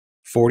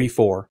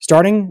44.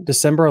 Starting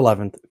December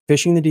 11th,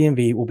 Fishing the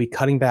DMV will be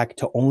cutting back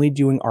to only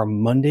doing our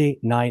Monday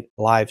night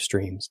live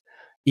streams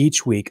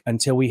each week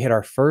until we hit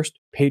our first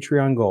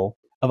Patreon goal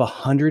of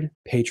 100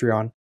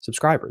 Patreon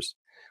subscribers.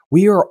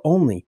 We are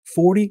only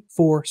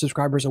 44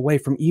 subscribers away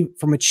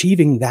from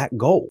achieving that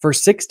goal. For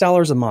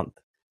 $6 a month,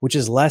 which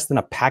is less than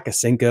a pack of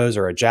Cincos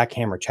or a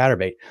jackhammer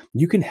chatterbait,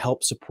 you can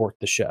help support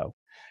the show.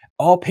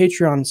 All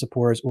Patreon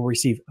supporters will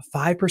receive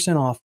 5%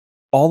 off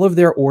all of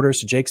their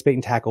orders to Jake's Bait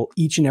and Tackle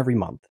each and every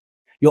month.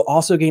 You'll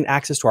also gain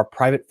access to our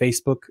private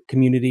Facebook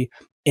community,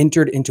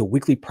 entered into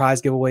weekly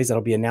prize giveaways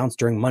that'll be announced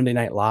during Monday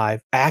Night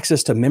Live,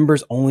 access to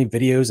members-only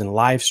videos and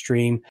live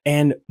stream,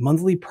 and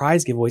monthly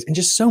prize giveaways, and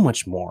just so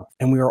much more.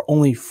 And we are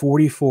only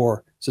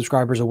 44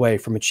 subscribers away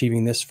from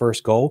achieving this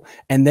first goal,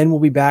 and then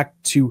we'll be back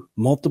to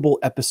multiple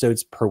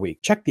episodes per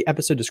week. Check the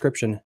episode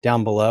description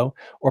down below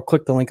or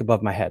click the link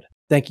above my head.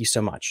 Thank you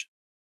so much.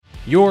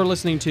 You're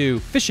listening to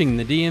Fishing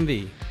the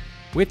DMV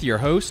with your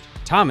host,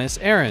 Thomas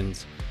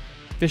Ahrens.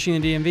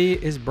 Fishing the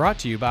DMV is brought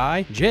to you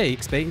by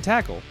Jake's Bait and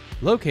Tackle,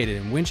 located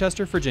in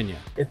Winchester, Virginia.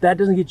 If that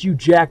doesn't get you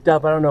jacked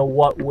up, I don't know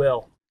what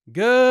will.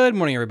 Good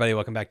morning, everybody.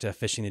 Welcome back to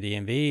Fishing the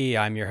DMV.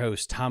 I'm your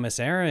host, Thomas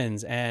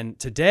Ahrens, and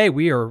today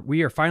we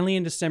are finally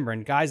in December.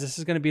 And guys, this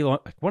is going to be one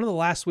of the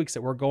last weeks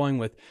that we're going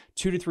with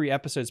 2 to 3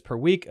 episodes per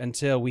week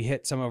until we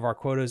hit some of our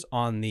quotas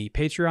on the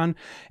Patreon.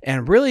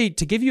 And really,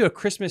 to give you a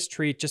Christmas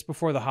treat just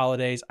before the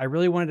holidays, I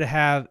really wanted to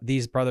have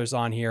these brothers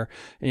on here,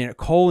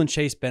 Colin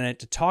Chase Bennett,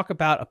 to talk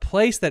about a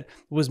place that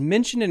was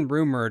mentioned and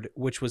rumored,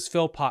 which was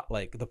Philpott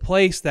Lake. The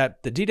place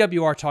that the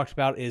DWR talked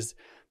about is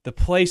the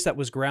place that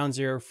was ground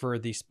zero for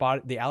the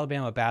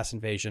Alabama bass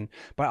invasion,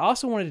 but I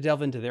also wanted to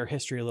delve into their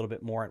history a little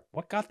bit more and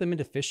what got them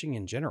into fishing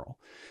in general.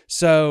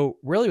 So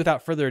really,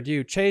 without further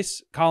ado,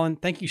 Chase, Colin,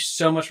 thank you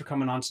so much for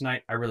coming on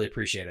tonight. I really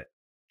appreciate it.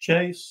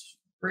 Chase,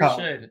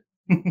 appreciate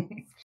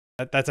it.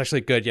 That's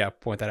actually good. Yeah,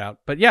 point that out.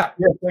 But yeah.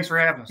 Thanks for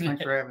having us.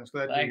 Thanks for having us.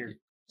 Glad to be here.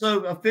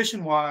 So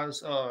fishing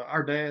wise,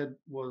 our dad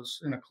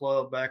was in a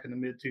club back in the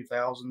mid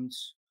 2000s.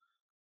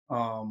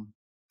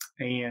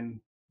 And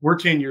we're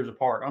 10 years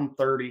apart. I'm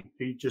 30.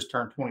 He just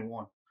turned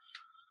 21.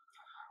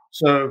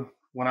 So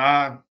when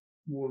I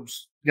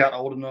got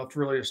old enough to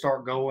really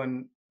start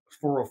going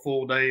for a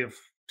full day of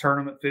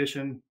tournament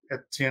fishing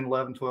at 10,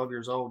 11, 12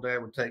 years old,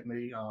 Dad would take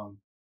me.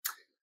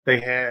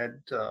 They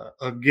had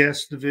a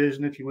guest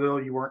division, if you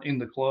will. You weren't in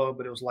the club,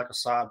 but it was like a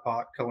side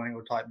pot,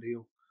 co-angler type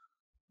deal.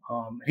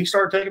 He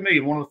started taking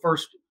me. One of the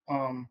first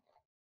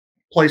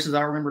places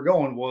I remember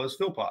going was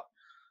Philpott.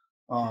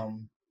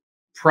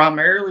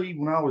 Primarily,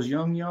 when I was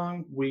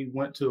young, we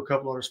went to a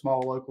couple other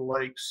small local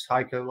lakes,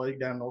 Hyco Lake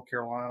down in North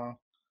Carolina,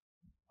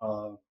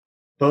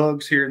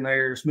 Bugs here and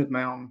there, Smith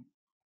Mountain.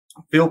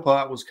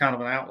 Philpott was kind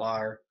of an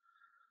outlier.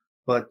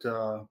 But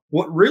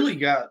what really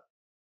got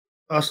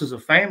us as a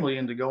family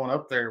into going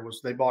up there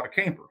was they bought a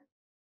camper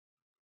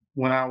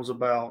when I was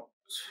about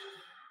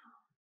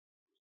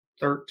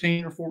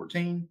 13 or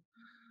 14.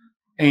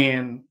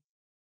 And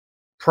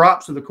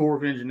props to the Corps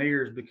of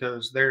Engineers,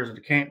 because there's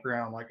a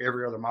campground like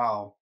every other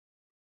mile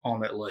on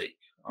that lake.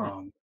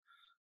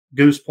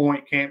 Goose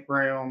Point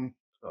Campground,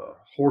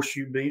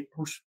 Horseshoe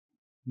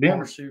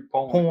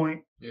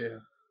Point. Yeah.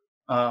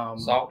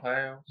 Salt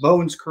House.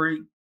 Bowens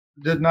Creek.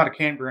 There's not a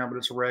campground, but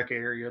it's a rec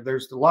area.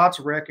 There's lots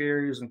of rec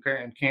areas and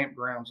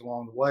campgrounds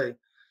along the way.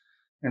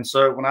 And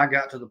so when I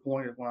got to the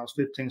point of when I was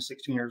 15,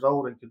 16 years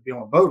old and could be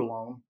on a boat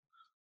alone,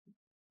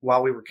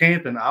 while we were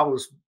camping, I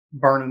was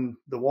burning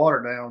the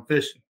water down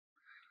fishing.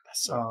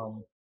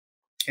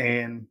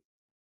 And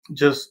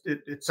just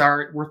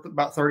we're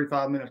about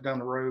 35 minutes down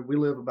the road. We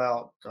live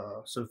about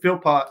so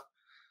Philpott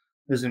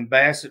is in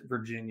Bassett,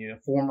 Virginia,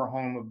 former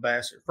home of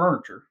Bassett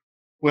Furniture.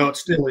 Well, it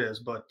still is,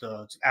 but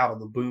it's out of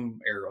the boom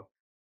era.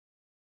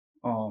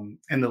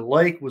 And the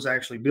lake was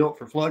actually built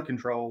for flood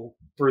control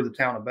through the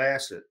town of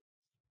Bassett,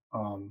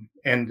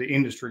 and the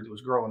industry that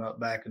was growing up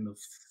back in the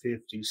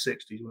 50s,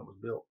 60s when it was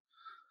built.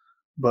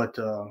 But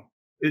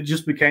it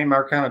just became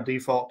our kind of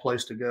default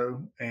place to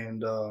go,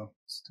 and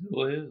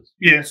still is.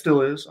 Yeah, it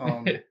still is.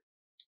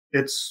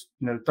 It's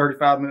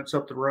 35 minutes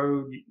up the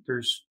road.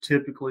 There's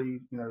typically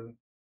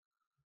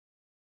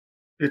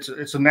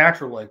it's a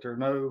natural lake. There are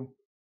no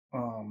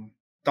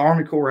the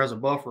Army Corps has a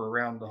buffer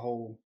around the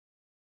whole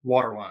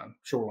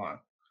shoreline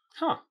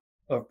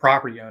of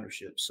property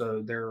ownership.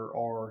 So there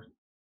are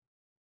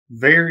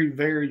very,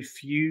 very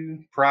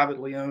few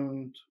privately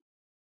owned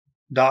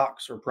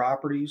docks or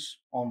properties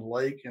on the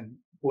lake, and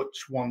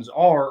which ones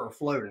are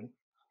floating.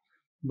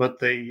 But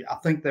I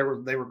think they were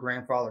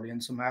grandfathered in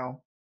somehow.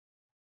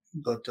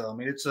 But I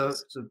mean, it's a.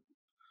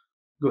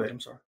 Go ahead. I'm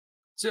sorry.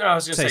 So I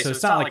was going to say, so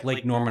it's not like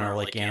Lake Norman or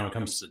Lake Anna when it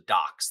comes to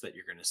docks that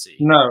you're going to see.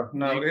 No.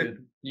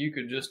 You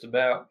could just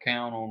about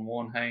count on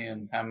one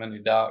hand how many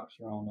docks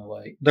are on the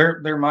lake.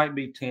 There might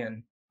be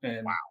 10,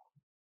 and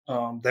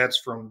wow, that's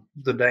from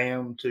the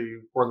dam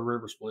to where the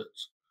river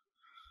splits.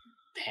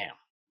 Damn.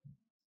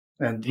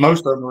 And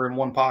most of them are in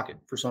one pocket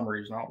for some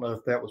reason. I don't know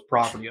if that was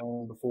property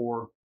owned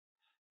before.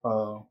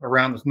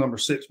 Around this number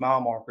 6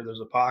 mile marker,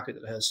 there's a pocket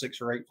that has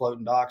 6 or 8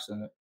 floating docks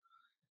in it.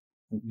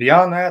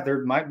 Beyond that,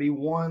 there might be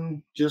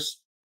one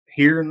just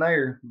here and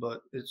there,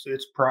 but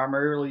it's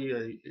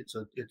primarily it's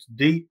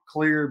deep,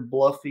 clear,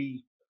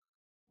 bluffy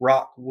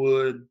rock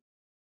wood.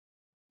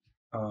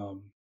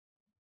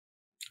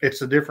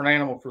 It's a different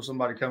animal for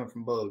somebody coming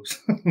from bugs.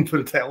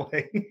 Put it that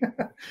way.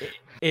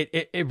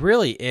 It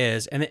really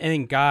is. And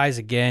then guys,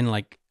 again,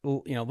 like,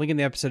 you know, link in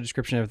the episode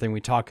description, everything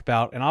we talk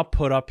about, and I'll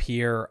put up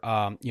here,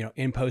 you know,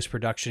 in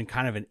post-production,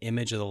 kind of an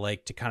image of the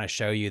lake to kind of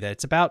show you that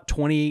it's about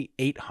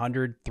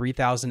 2,800,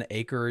 3,000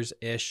 acres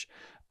ish.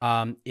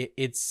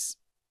 It's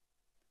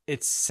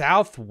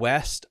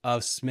southwest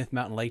of Smith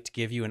Mountain Lake, to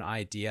give you an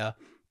idea.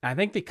 I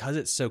think because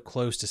it's so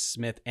close to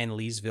Smith and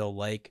Leesville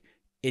Lake,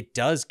 it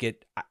does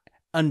get,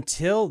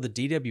 until the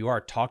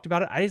DWR talked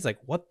about it, I was like,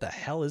 what the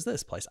hell is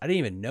this place? I didn't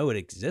even know it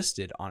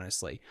existed,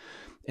 honestly.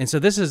 And so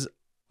this is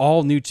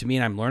all new to me,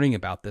 and I'm learning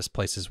about this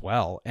place as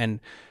well.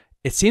 And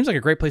it seems like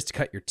a great place to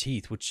cut your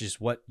teeth, which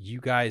is what you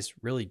guys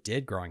really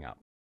did growing up.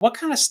 What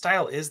kind of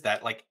style is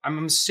that? Like,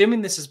 I'm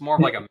assuming this is more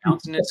of like a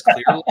mountainous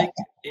clear lake.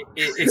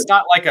 It's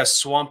not like a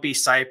swampy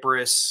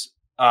cypress,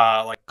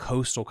 like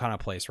Coastal kind of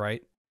place,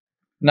 right?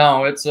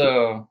 No, it's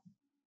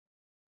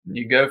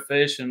you go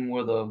fishing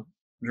with a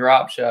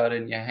drop shot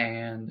in your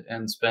hand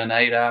and spend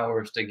 8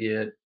 hours to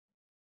get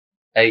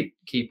 8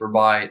 keeper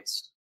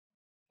bites,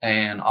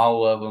 and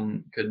all of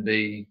them could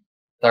be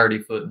 30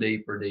 foot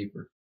deep or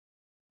deeper.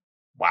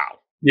 wow.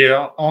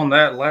 Yeah, on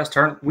that last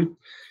tournament,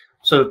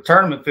 so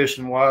tournament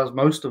fishing wise,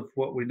 most of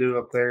what we do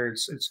up there,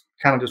 it's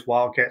kind of just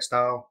wildcat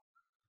style.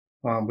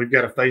 We've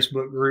got a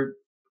Facebook group.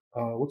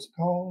 What's it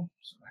called?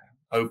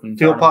 Open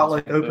Philpott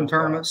Lake tournaments. Open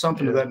Tournament,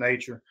 something of Yeah. that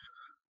nature.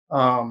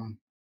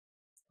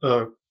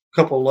 A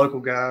couple of local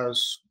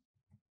guys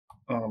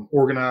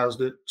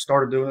organized it,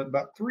 started doing it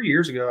about 3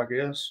 years ago, I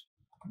guess.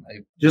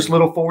 Just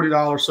little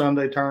 $40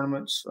 Sunday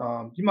tournaments.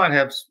 You might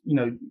have, you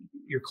know,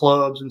 your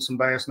clubs and some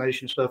Bass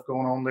Nation stuff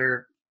going on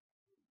there.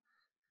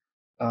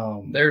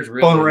 There's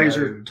really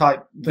fundraiser no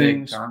type big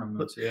things.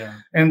 tournaments, yeah.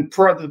 And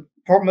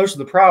most of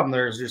the problem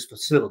there is just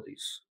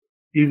facilities.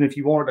 Even if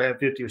you wanted to have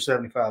 50 or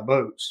 75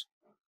 boats,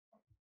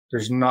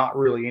 there's not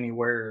really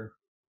anywhere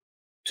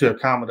to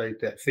accommodate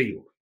that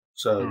field.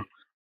 So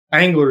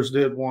Anglers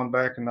did one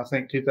back in, I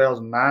think,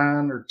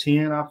 2009 or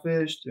 10. I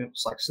fished, and it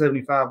was like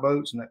 75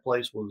 boats, and that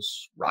place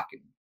was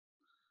rocking.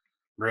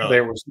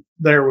 Really?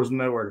 There was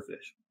nowhere to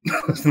fish.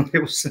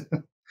 It was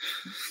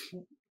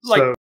Like,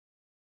 so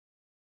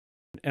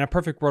In a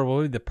perfect world, what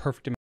would be the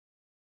perfect amount?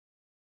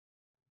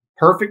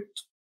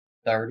 perfect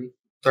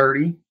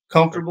 30,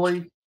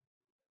 comfortably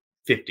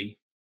 50.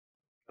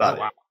 oh,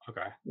 wow.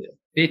 Okay.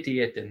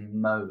 50 at the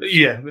most.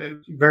 Yeah,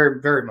 very,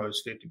 very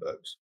most 50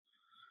 boats.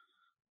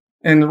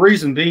 And the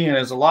reason being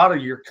is a lot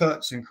of your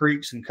cuts and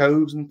creeks and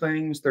coves and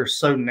things, they're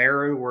so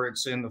narrow where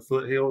it's in the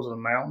foothills of the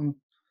mountain.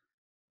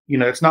 You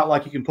know, it's not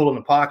like you can pull in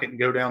the pocket and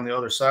go down the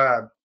other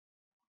side,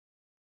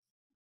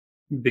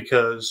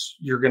 because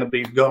you're going to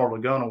be gunnel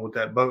to gunnel with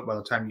that boat by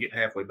the time you get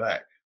halfway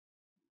back.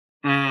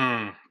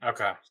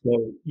 Okay.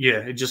 So, yeah,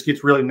 it just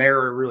gets really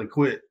narrow really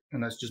quick.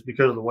 And that's just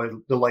because of the way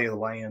the lay of the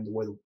land, the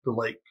way the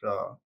lake,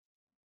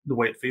 the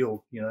way it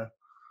feels, you know.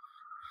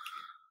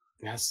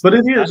 Yes. But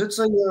it is.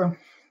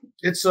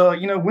 It's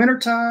you know,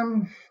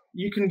 wintertime,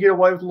 you can get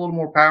away with a little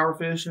more power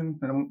fishing,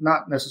 and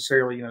not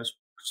necessarily, you know,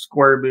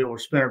 square bill or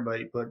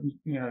spinnerbait, but,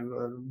 you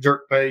know,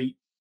 jerk bait,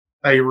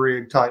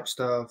 A-rig type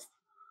stuff.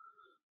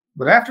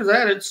 But after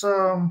that, it's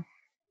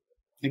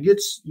you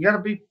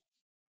got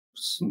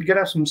to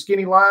have some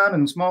skinny line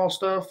and small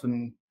stuff,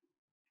 and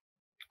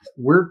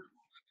we're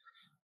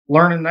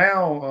learning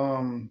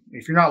now.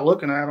 If you're not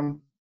looking at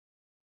them,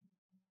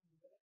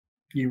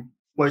 you're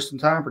wasting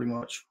time pretty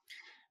much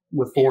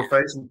with forward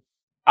facing.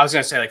 I was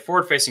going to say, like,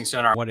 forward-facing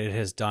sonar. What it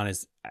has done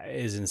is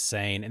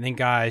insane. And then,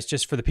 guys,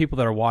 just for the people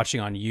that are watching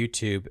on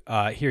YouTube,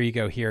 here you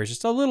go. Here is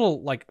just a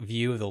little like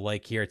view of the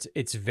lake here.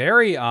 It's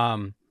very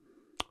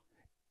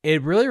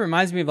it really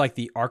reminds me of like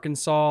the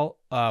Arkansas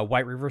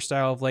White River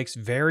style of lakes.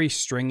 Very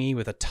stringy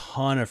with a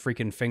ton of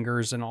freaking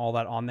fingers and all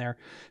that on there.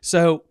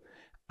 So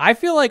I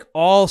feel like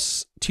all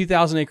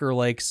 2,000 acre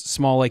lakes,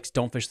 small lakes,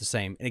 don't fish the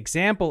same. An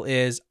example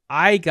is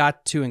I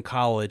got to in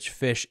college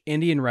fish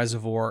Indian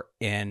Reservoir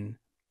in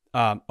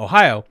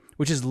Ohio,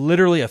 which is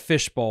literally a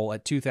fishbowl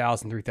at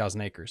 2,000,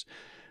 3,000 acres.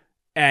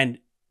 And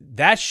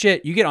that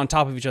shit, you get on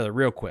top of each other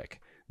real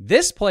quick.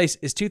 This place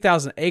is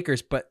 2,000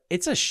 acres, but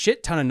it's a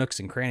shit ton of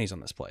nooks and crannies on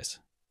this place.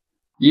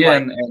 Yeah,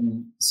 Like,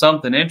 and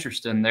something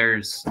interesting,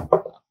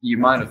 you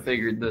might have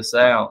figured this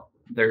out.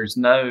 There's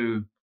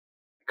no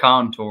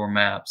contour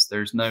maps.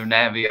 There's no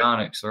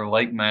Navionics or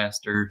Lake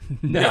Master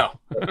no.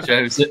 that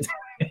shows it.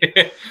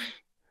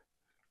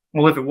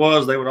 Well, if it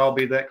was, they would all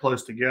be that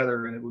close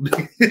together, and it would be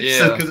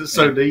Yeah, because it's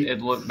so deep.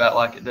 It'd look about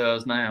like it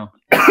does now.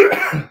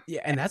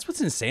 Yeah, and that's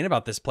what's insane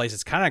about this place.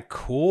 It's kind of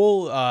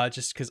cool,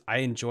 just because I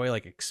enjoy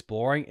like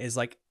exploring. Is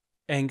like,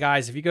 and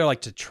guys, if you go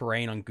like to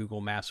terrain on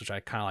Google Maps, which I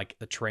kind of like,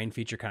 the terrain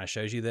feature kind of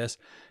shows you this.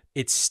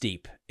 It's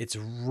steep. It's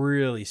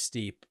really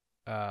steep.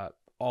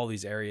 All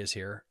these areas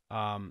here.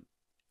 I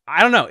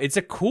don't know. It's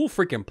a cool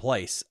freaking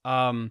place.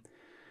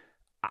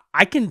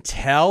 I can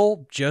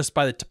tell just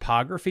by the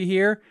topography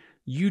here,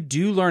 you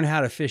do learn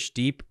how to fish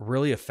deep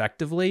really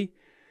effectively.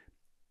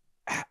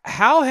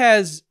 How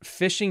has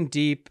fishing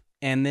deep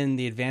and then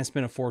the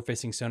advancement of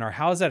forward-facing sonar,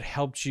 how has that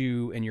helped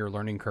you in your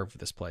learning curve for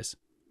this place?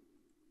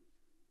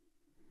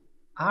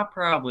 I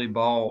probably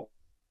bought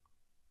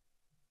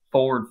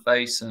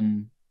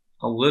forward-facing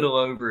a little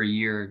over a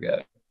year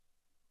ago.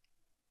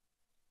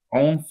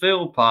 On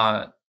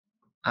Philpott,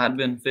 I'd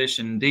been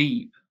fishing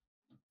deep.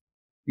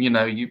 You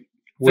know,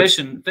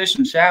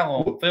 fishing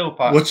shallow on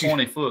Philpott,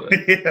 20 foot.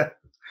 Yeah,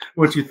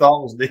 what you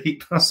thought was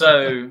deep.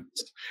 So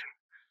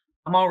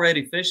I'm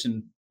already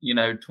fishing,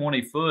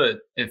 20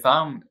 foot. If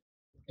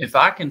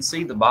I can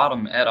see the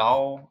bottom at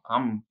all,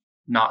 I'm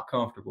not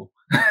comfortable.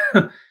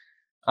 Crap.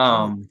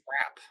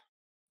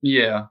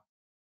 Yeah.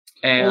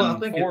 And Well, I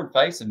think forward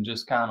facing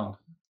just kind of,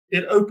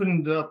 it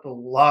opened up a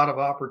lot of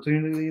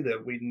opportunity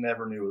that we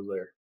never knew was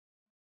there.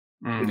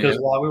 Because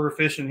while we were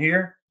fishing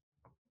here,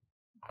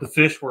 the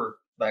fish were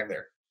back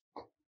there.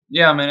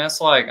 yeah, I mean, that's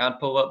like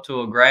I'd pull up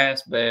to a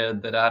grass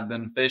bed that I'd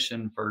been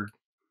fishing for,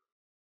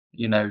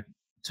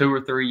 2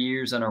 or 3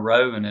 years in a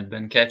row and had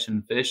been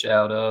catching fish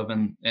out of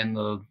in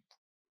the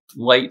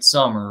late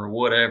summer or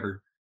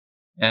whatever.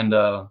 And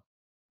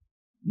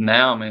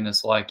now, I mean,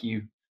 it's like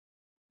you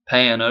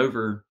pan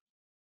over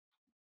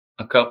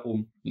a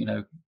couple,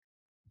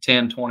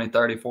 10, 20,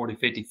 30, 40,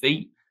 50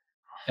 feet.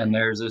 And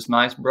there's this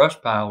nice brush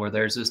pile where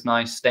there's this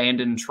nice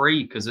standing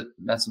tree, because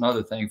that's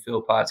another thing.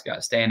 Philpott's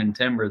got standing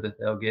timber that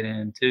they'll get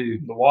in too.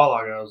 The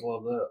walleye guys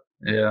love that.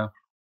 Yeah.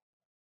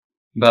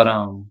 But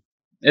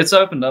it's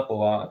opened up a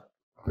lot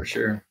for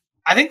sure.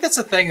 I think that's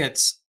the thing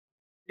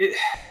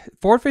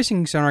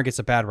forward-facing sonar gets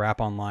a bad rap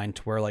online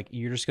to where like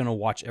you're just going to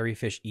watch every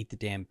fish eat the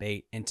damn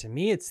bait. And to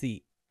me, it's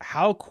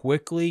how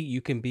quickly you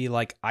can be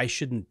like, I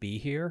shouldn't be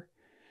here.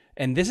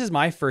 And this is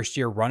my first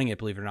year running it,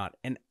 believe it or not.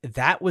 And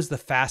that was the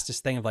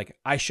fastest thing of like,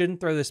 I shouldn't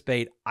throw this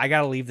bait. I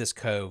got to leave this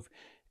cove.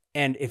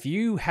 And if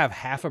you have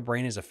half a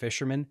brain as a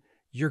fisherman,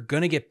 you're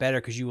going to get better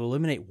because you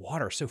eliminate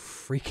water so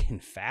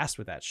freaking fast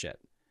with that shit.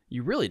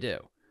 You really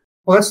do.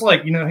 Well, that's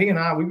like, he and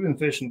I, we've been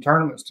fishing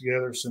tournaments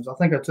together since I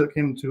think I took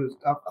him to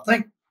I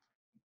think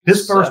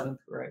his first 7th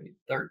grade,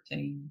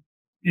 13.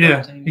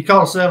 Yeah, 13. he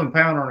caught a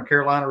 7-pounder on a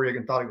Carolina rig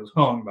and thought he was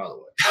hung, by the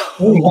way.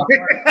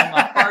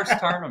 my first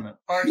tournament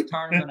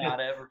I'd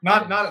ever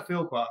not at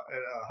Philpott,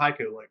 at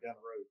Heiko Lake down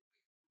the road.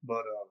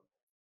 But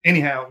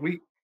anyhow,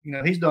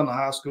 he's done the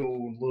high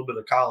school and a little bit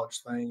of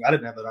college thing. I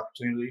didn't have that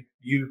opportunity.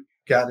 You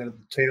got into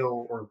the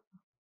tail, or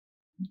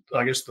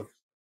I guess the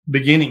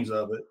beginnings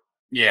of it.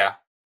 Yeah.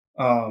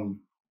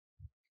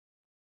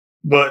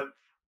 But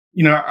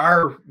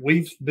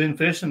we've been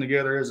fishing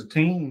together as a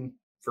team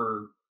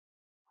for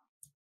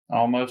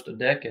almost a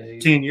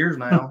decade, 10 years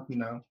now,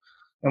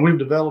 and we've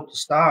developed a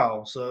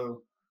style.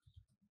 So,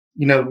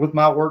 with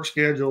my work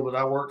schedule that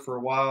I worked for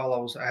a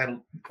while, I had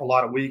a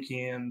lot of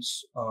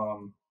weekends.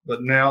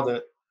 But now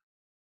that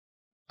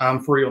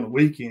I'm free on the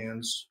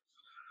weekends,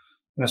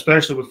 and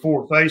especially with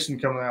forward facing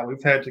coming out,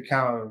 we've had to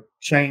kind of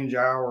change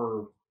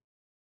our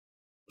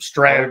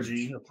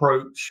strategy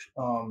approach,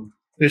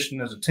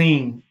 fishing as a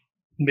team,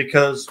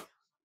 because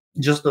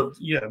just the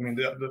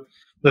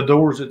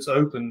doors it's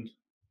opened.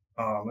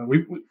 And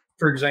we,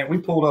 for example,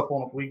 we pulled up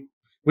on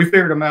we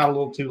figured them out a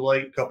little too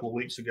late a couple of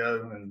weeks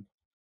ago, and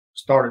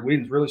we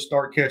didn't really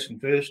start catching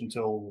fish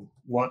until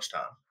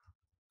lunchtime.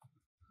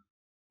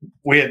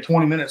 We had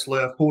 20 minutes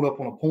left, pulled up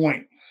on a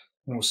point,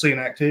 and was seeing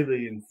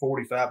activity in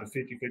 45 to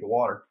 50 feet of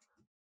water.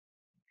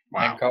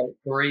 Wow. And caught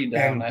 3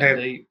 down that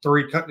deep.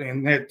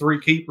 Had 3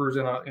 keepers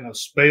in a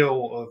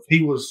spell of,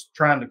 he was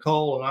trying to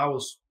cull and I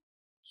was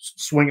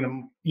swinging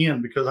them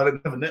in because I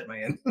didn't have a net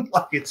man.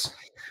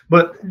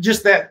 But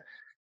just that,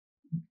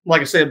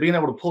 like I said, being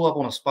able to pull up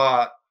on a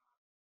spot,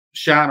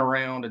 shine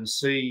around and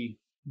see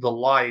the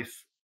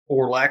life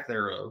or lack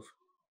thereof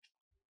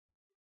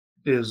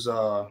is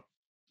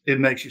it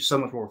makes you so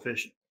much more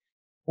efficient.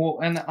 Well,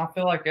 and I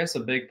feel like that's a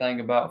big thing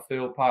about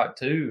Philpott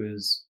too,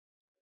 is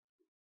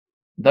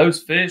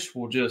those fish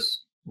will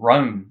just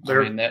roam.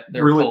 They're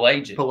really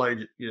pelagic.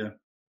 Pelagic, yeah.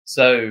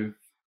 So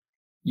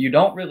you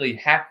don't really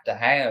have to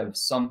have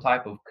some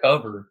type of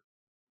cover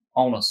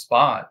on a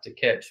spot to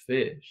catch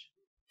fish.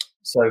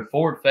 So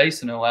forward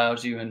facing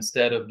allows you,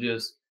 instead of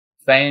just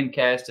fan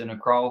casting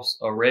across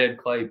a red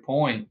clay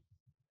point,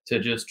 to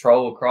just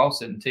troll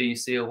across it until you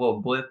see a little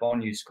blip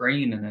on your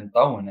screen and then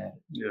throwing at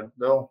it. Yeah,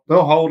 they'll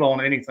hold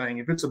on anything.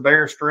 If it's a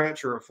bare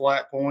stretch or a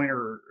flat point,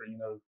 or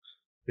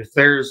if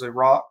there's a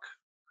rock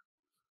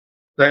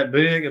that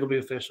big, it'll be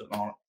efficient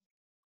on it.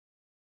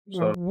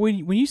 So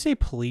when you say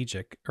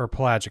pelagic,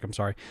 I'm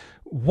sorry,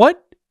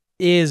 what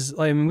is,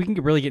 I mean, we can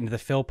really get into the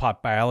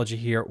Philpott biology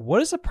here.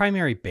 What is a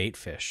primary bait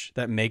fish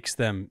that makes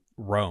them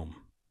roam?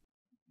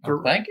 I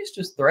think it's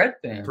just thread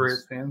fins. Thread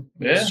fin.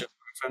 Yeah.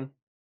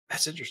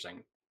 That's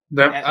interesting.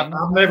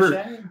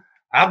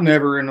 I've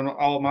never in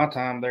all my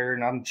time there,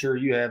 and I'm sure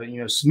you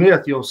haven't.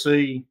 Smith, you'll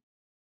see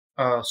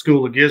a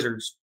school of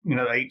gizzards,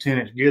 8-10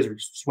 inch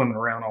gizzards swimming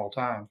around all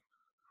the time.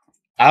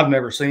 I've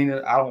never seen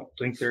it. I don't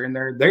think they're in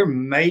there. There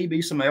may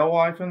be some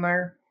alewife in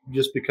there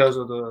just because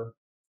of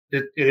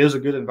it is a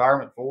good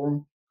environment for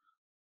them.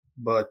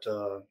 But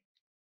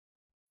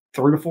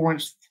 3 to 4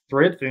 inch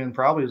thread fin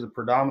probably is the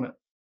predominant,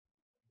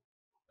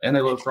 and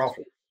they love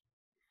crawfish.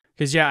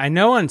 Because, yeah, I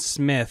know on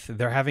Smith,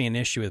 they're having an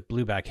issue with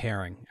blueback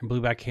herring. And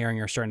blueback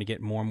herring are starting to get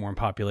more and more in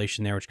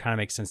population there, which kind of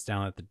makes sense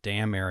down at the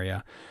dam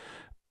area.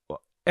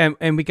 And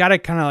we got to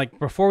kind of like,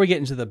 before we get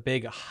into the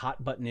big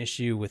hot button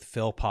issue with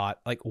Philpott,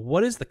 like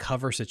what is the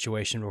cover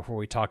situation before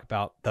we talk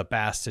about the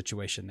bass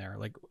situation there?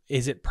 Like,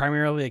 is it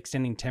primarily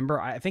extending timber?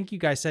 I think you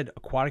guys said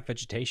aquatic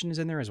vegetation is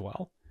in there as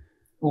well.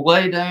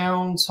 Lay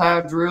downs,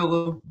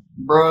 hydrilla,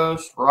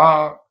 brush,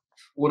 rock,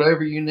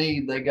 whatever you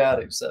need, they got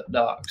it except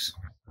docks.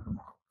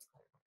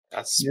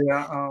 That's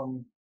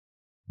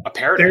a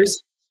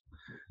paradise.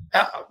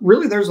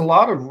 There's a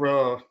lot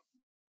of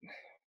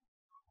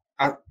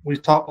we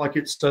talk like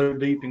it's so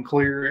deep and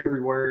clear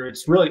everywhere.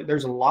 It's really,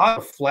 there's a lot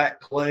of flat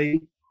clay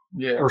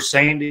or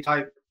sandy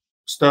type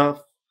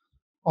stuff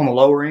on the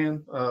lower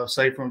end,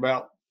 say from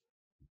about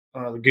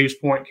the Goose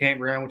Point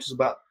campground, which is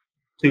about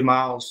 2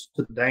 miles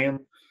to the dam,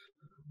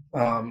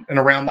 and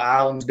around the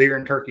islands, Deer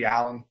and Turkey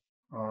Island,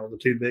 the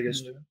two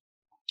biggest.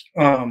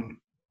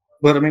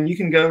 But I mean, you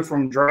can go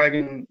from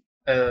dragging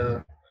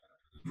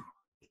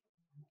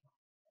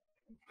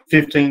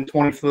 15,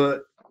 20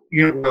 foot,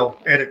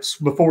 at its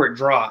before it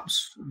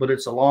drops, but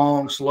it's a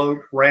long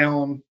slope,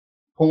 round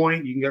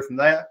point. You can go from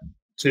that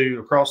to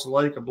across the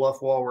lake, a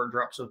bluff wall where it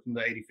drops up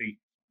into 80 feet.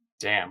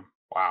 Damn.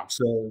 Wow.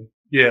 So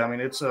yeah, I mean,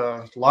 it's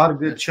a lot of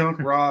good chunk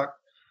rock.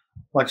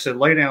 Like I said,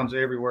 laydowns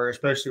everywhere,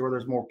 especially where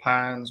there's more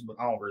pines, but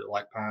I don't really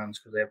like pines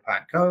because they have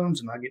pine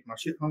cones and I get my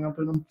shit hung up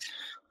in them.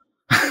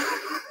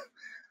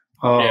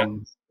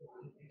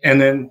 And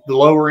then the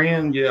lower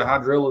end,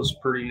 hydrilla is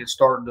it's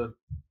starting to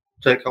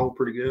take hold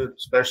pretty good,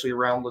 especially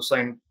around the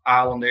same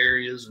island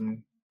areas.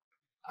 And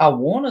I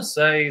want to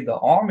say the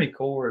Army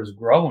Corps is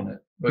growing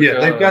it.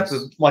 They've got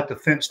the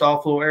fenced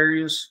off little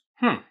areas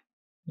in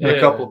a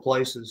couple of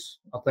places.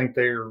 I think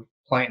they're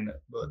planting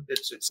it, but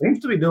it seems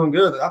to be doing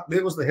good.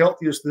 It was the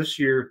healthiest this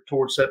year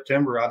towards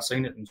September. I've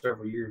seen it in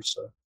several years.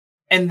 So,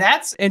 and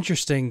that's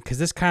interesting because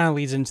this kind of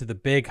leads into the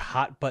big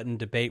hot button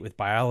debate with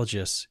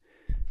biologists.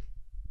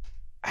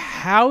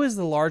 How is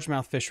the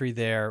largemouth fishery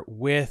there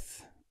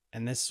with,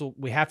 and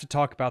we have to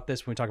talk about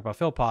this when we talk about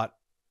Philpott,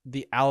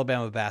 the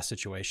Alabama bass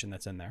situation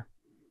that's in there?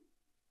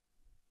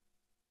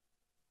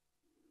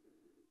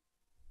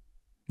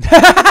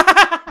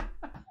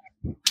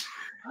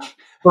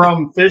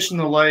 From fishing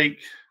the lake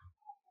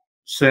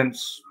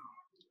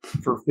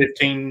for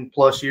 15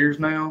 plus years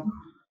now,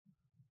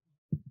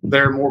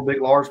 there are more big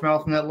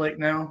largemouth in that lake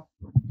now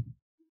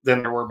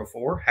than there were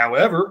before.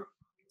 However,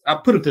 I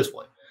put it this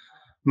way.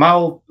 My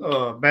old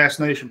Bass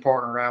Nation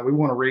partner and I, we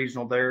won a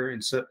regional there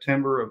in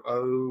September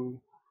of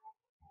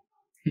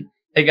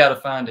They got to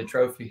find a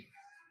trophy.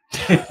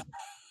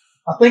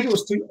 I think it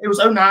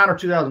was 09 or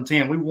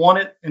 2010. We won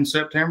it in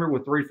September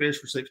with 3 fish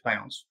for 6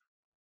 pounds.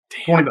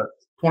 Damn.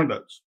 20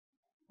 boats.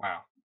 Wow.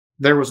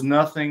 There was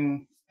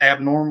nothing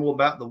abnormal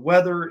about the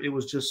weather. It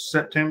was just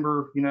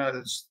September,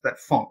 it's that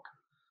funk.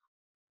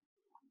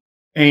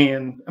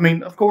 And I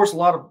mean, of course,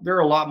 there are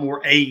a lot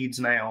more aids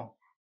now,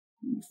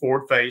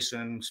 forward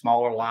facing,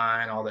 smaller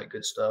line, all that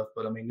good stuff.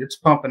 But I mean, it's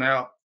pumping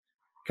out.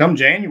 Come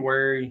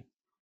January,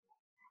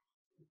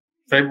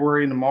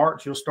 February into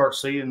March, you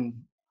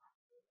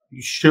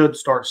should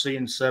start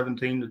seeing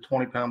 17 to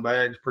 20 pound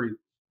bags pretty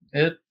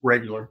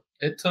regular.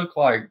 It took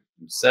like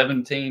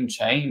 17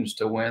 change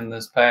to win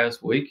this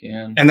past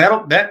weekend. And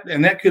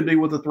that could be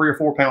with a 3 or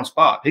 4 pound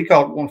spot. He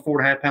caught 1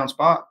 4.5 pound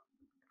spot.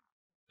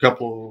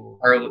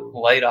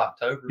 Late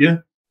October. Yeah.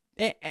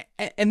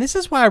 And this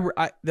is why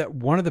that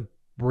one of the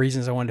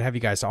reasons I wanted to have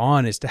you guys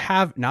on is to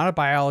have not a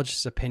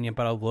biologist's opinion,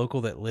 but a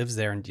local that lives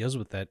there and deals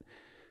with it.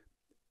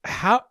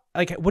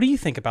 What do you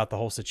think about the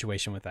whole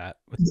situation with that?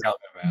 With the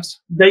Alabama bass?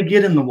 They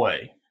get in the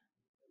way.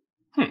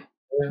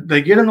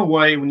 They get in the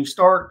way when you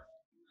start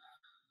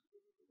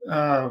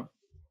that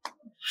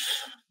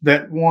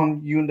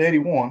one you and Daddy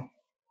won.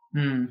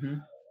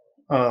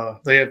 Mm-hmm.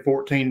 They had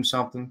 14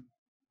 something.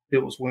 It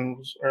was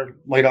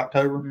late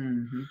October.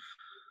 Mm-hmm.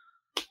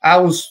 I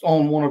was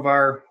on one of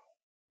our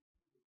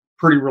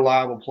pretty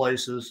reliable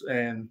places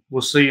and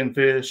was seeing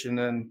fish, and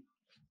then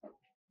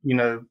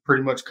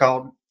pretty much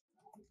called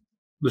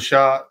the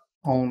shot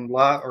on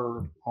live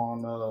or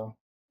on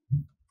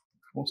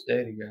what's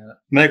Daddy got?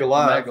 Mega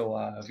Live. Mega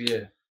Live,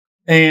 yeah.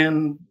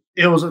 And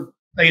it was a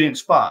 8-inch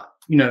spot.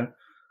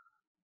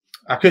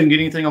 I couldn't get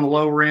anything on the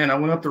lower end. I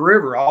went up the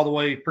river all the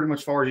way pretty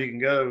much as far as you can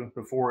go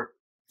before it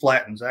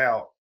flattens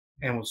out,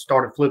 and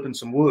started flipping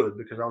some wood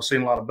because I was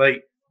seeing a lot of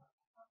bait,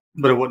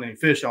 but there wasn't any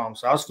fish on them.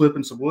 So I was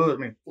flipping some wood. I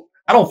mean,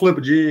 I don't flip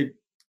a jig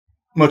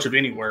much of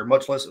anywhere,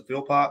 much less at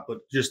Philpott, but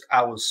just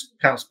I was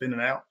kind of spinning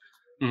out,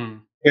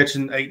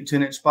 catching 8 and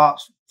 10 inch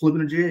spots,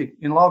 flipping a jig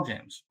in log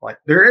jams. Like,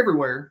 they're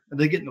everywhere and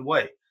they get in the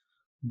way.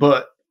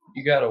 But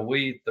you got to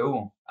weed through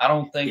them. I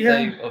don't think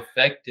they've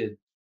affected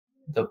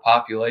the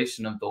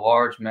population of the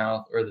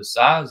largemouth or the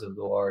size of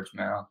the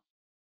largemouth.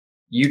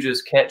 you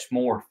just catch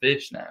more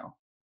fish now.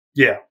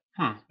 Yeah.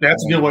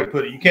 That's a good way to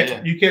put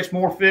it. You catch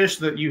more fish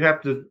that you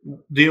have to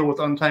deal with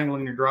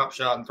untangling your drop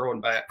shot and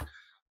throwing back.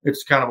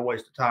 It's kind of a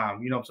waste of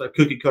time. You know, it's a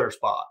cookie cutter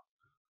spot.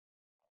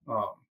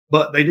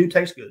 But they do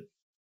taste good.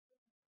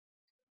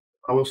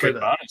 I will say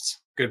that.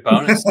 Good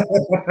bonus.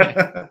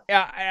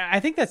 Yeah, I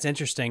think that's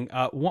interesting.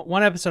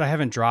 One episode I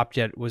haven't dropped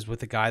yet was with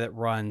the guy that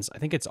runs, I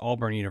think it's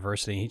Auburn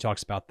University. He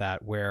talks about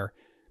that, where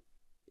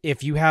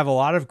if you have a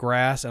lot of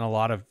grass and a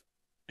lot of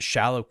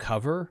shallow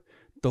cover,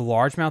 the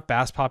largemouth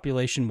bass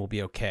population will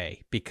be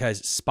okay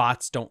because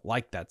spots don't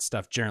like that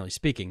stuff, generally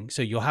speaking.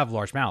 So you'll have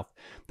largemouth.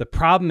 The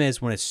problem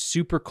is when it's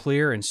super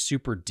clear and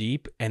super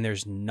deep and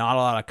there's not a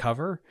lot of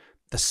cover,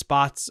 the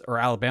spots or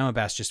Alabama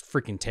bass just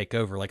freaking take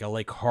over, like a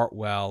Lake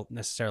Hartwell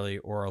necessarily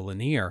or a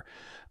Lanier.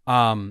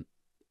 I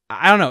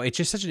don't know. It's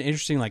just such an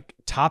interesting like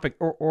topic,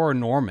 or a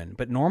Norman.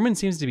 But Norman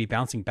seems to be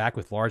bouncing back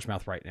with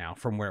largemouth right now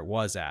from where it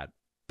was at.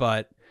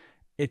 But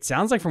it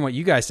sounds like from what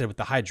you guys said with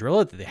the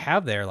hydrilla that they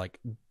have there, like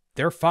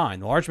they're fine.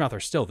 The largemouth are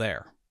still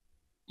there.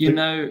 You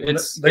know,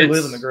 they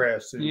live in the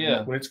grass too.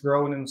 Yeah. When it's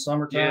growing in the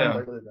summertime, they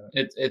live in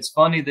it. It's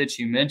funny that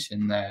you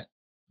mentioned that.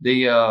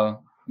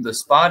 The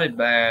spotted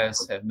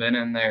bass have been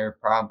in there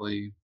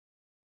probably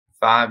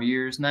 5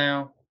 years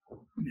now.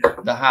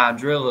 The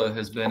hydrilla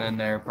has been in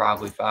there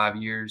probably 5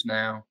 years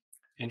now.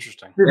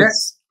 Interesting.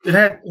 It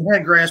had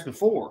grass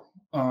before.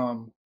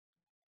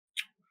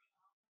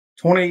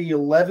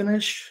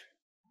 2011-ish,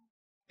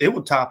 it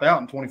would top out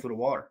in 20 foot of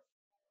water.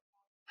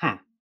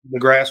 The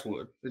grass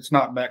would. It's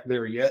not back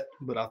there yet,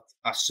 but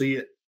I see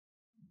it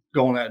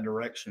going that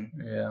direction.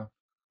 Yeah.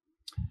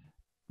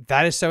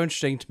 That is so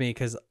interesting to me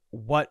because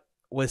what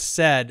was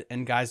said,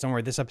 and guys, don't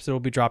worry, this episode will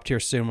be dropped here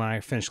soon when I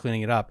finish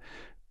cleaning it up.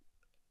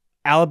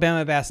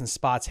 Alabama bass and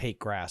spots hate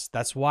grass.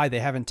 That's why they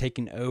haven't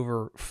taken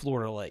over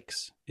Florida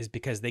lakes, is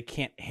because they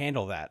can't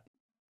handle that.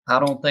 I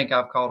don't think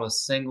I've caught a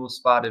single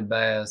spotted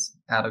bass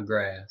out of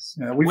grass.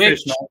 Yeah, we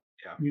fish night.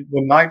 Yeah.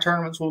 The night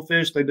tournaments we'll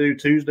fish, they do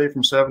Tuesday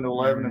from 7 to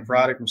 11 and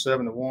Friday from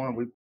 7 to 1.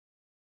 A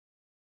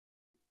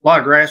lot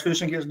of grass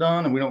fishing gets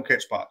done, and we don't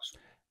catch spots.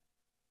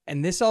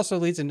 And this also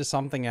leads into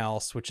something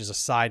else, which is a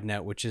side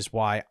note, which is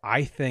why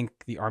I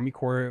think the Army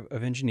Corps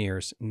of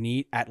Engineers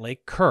at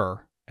Lake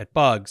Kerr, at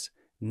Bugs,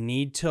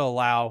 need to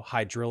allow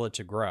hydrilla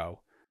to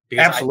grow.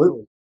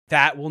 Absolutely.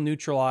 That will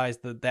neutralize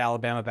the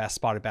Alabama bass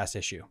spotted bass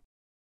issue.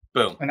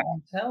 Boom. And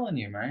I'm telling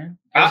you, man.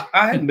 I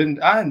hadn't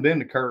been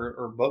to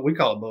Kerr, but we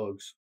call it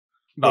Bugs.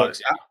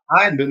 Bugs. Yeah.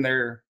 I hadn't been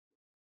there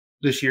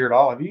this year at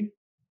all. Have you?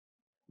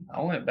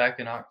 I went back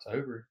in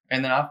October,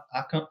 and then I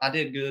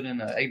did good in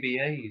the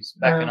ABAs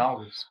back in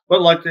August.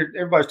 But like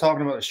everybody's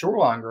talking about the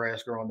shoreline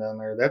grass growing down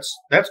there.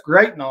 That's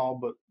great and all,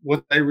 but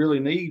what they really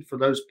need for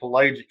those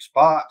pelagic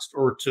spots,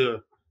 or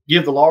to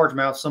give the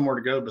largemouth somewhere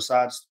to go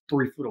besides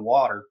 3 foot of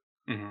water,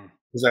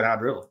 is that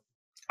hydrilla.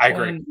 I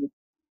agree. And,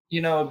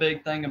 you know, a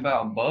big thing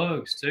about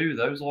bugs too,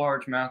 those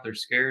largemouth are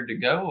scared to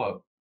go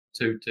up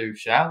too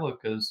shallow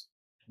because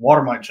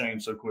water might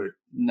change so quick.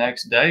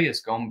 Next day it's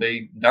going to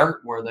be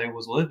dirt where they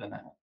was living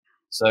at.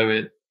 So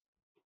I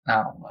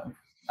don't know.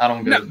 I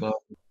don't go to bugs.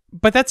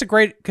 But that's a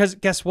great, because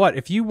guess what?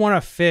 If you want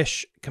to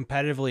fish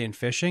competitively in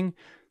fishing,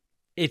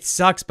 it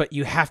sucks, but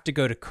you have to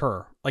go to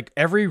Kerr. Like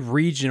every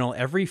regional,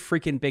 every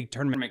freaking big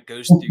tournament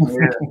goes through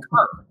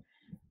Kerr.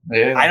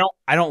 Yeah.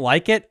 I don't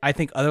like it. I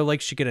think other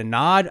lakes should get a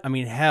nod. I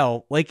mean,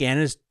 hell, Lake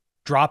Anna's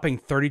dropping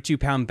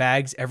 32-pound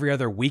bags every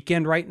other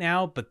weekend right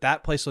now, but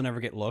that place will never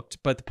get looked.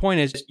 But the point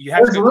is, you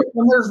have to.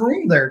 There's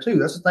room there too.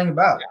 That's the thing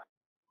about it.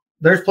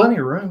 There's plenty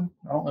of room.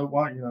 I don't know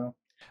why,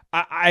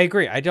 I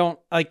agree. I don't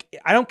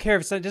care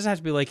if it doesn't have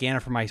to be Lake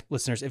Anna for my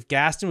listeners. If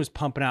Gaston was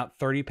pumping out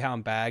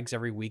 30-pound bags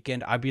every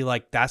weekend, I'd be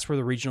like, that's where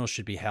the regionals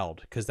should be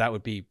held, because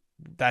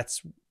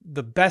that's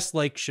the best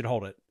lake should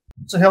hold it.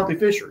 It's a healthy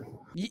fishery.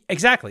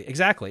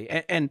 Exactly.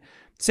 And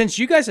since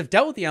you guys have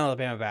dealt with the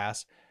Alabama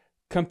bass,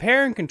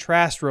 compare and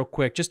contrast real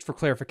quick, just for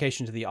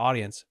clarification to the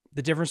audience,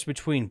 the difference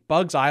between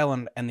Bugs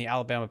Island and the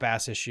Alabama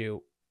bass issue,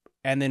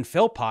 and then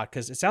Philpott,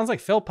 because it sounds like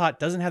Philpott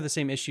doesn't have the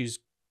same issues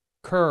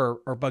Kerr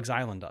or Bugs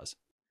Island does.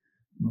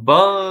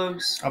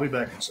 Bugs. I'll be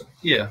back in a second.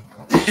 Yeah.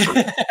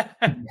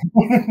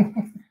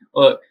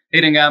 Look, he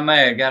done got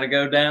mad. Got to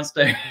go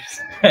downstairs.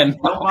 And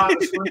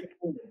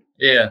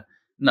yeah.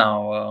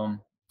 No.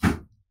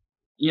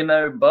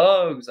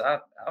 Bugs. I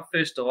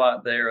fished a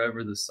lot there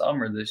over the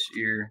summer this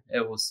year.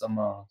 It was some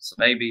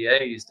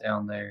ABAs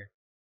down there,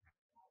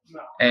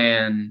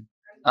 and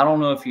I don't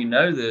know if you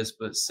know this,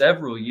 but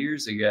several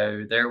years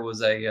ago there was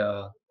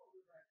the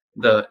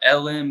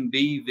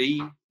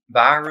LMBV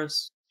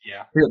virus.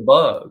 Yeah. Hit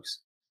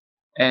bugs.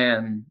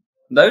 And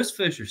those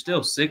fish are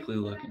still sickly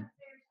looking.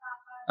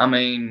 I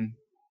mean,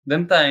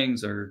 them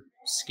things are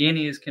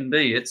skinny as can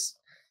be.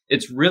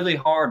 It's really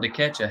hard to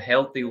catch a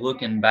healthy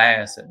looking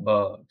bass at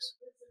Bugs.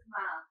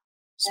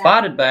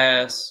 Spotted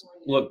bass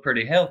look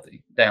pretty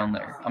healthy down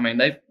there. I mean,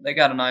 they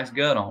got a nice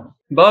gut on them.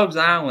 Bugs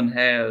Island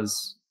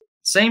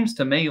seems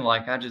to me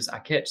like I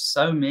catch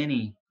so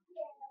many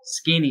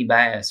skinny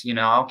bass.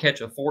 I'll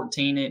catch a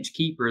 14-inch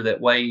keeper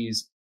that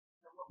weighs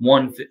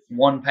 1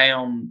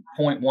 pound,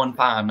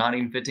 0.15, not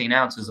even 15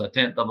 ounces, a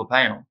tenth of a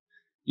pound,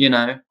 you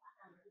know.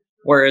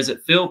 Whereas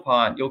at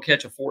Philpott, you'll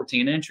catch a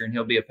 14 incher and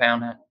he'll be a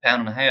pound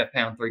and a half,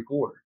 pound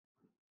 3/4.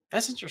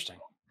 That's interesting.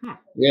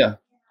 Yeah.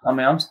 I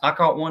mean, I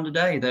caught one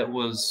today that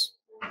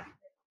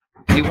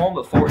he won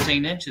but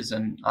 14 inches,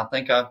 and I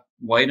think I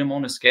weighed him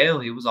on a scale.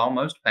 He was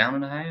almost a pound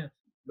and a half.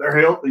 They're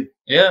healthy.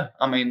 Yeah.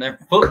 I mean, they're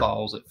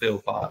footballs at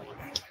Philpott.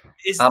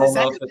 I don't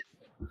know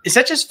is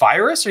that just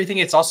virus, or you think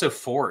it's also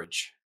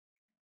forage?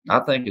 I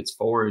think it's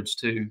forage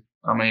too.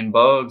 I mean,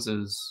 Bugs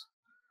does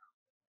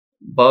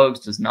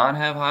not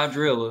have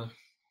hydrilla,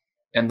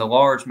 and the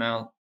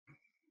largemouth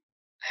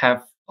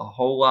have a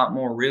whole lot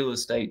more real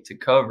estate to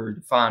cover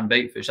to find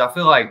bait fish. I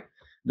feel like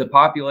the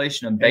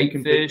population of bait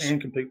fish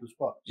and compete with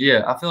spots.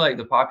 Yeah, I feel like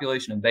the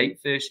population of bait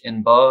fish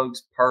and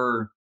bugs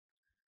per,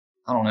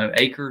 I don't know,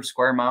 acre,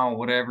 square mile,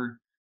 whatever.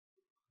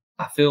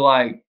 I feel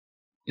like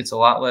it's a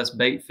lot less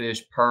bait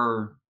fish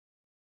per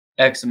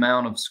X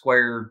amount of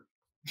square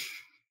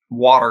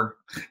water.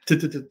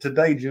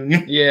 Today,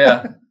 Junior.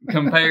 Yeah,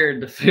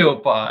 compared to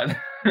Philpott.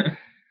 That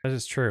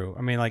is true.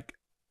 I mean, like,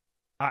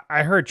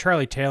 I heard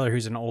Charlie Taylor,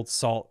 who's an old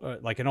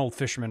like an old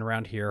fisherman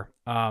around here.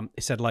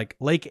 He said like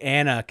Lake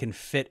Anna can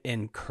fit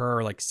in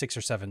Kerr like 6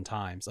 or 7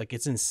 times. Like,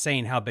 it's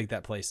insane how big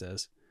that place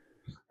is.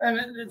 And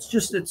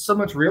it's so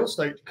much real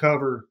estate to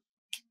cover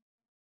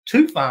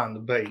to find the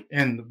bait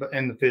and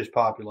the fish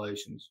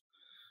populations.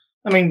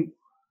 I mean,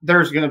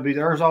 there's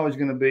always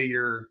going to be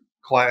your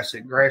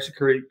classic Grassy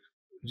Creek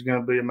is going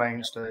to be a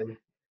mainstay.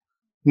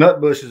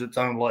 Nutbush is its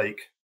own lake.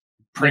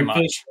 Pretty Them much.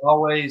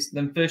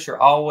 fish are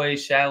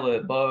always shallow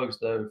at Bugs,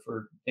 though.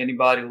 For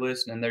anybody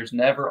listening, there's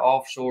never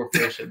offshore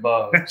fish at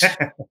Bugs.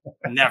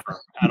 Never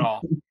at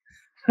all.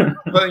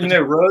 But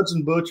Rudd's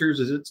and Butchers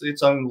is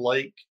its own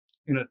lake.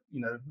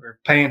 Or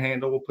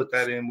Panhandle. We'll put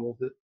that in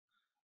with it.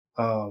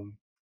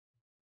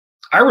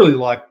 I really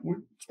like.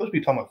 We're supposed to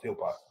be talking about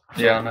Philpott.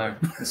 Yeah, I know.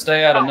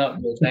 Stay out of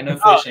Nutbush. Ain't no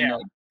fish in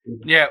Nutbush.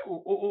 Yeah,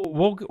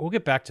 we'll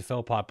get back to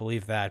Philpott,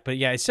 believe that. But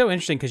yeah, it's so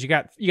interesting because you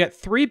got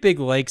 3 big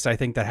lakes, I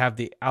think, that have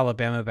the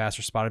Alabama bass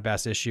or spotted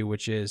bass issue,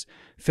 which is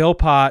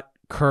Philpott,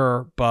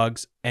 Kerr,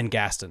 Bugs, and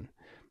Gaston.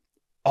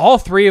 All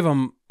 3 of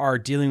them are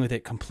dealing with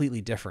it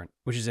completely different,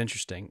 which is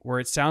interesting. Where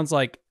it sounds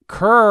like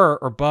Kerr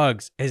or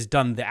Bugs has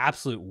done the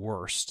absolute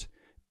worst.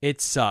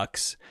 It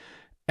sucks.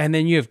 And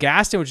then you have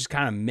Gaston, which is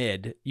kind of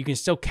mid. You can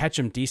still catch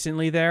them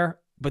decently there.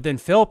 But then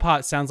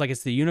Philpott sounds like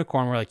it's the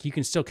unicorn where like you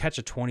can still catch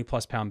a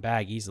 20+ pound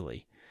bag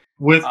easily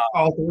with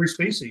all 3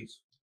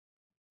 species.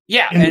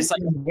 Yeah, and it's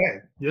like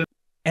bag. Yeah.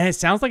 And it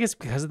sounds like it's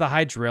because of the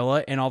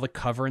hydrilla and all the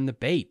cover in the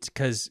bait.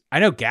 Because I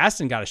know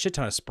Gaston got a shit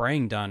ton of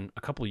spraying done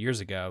a couple of years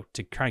ago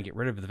to try and get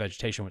rid of the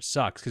vegetation, which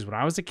sucks. Because when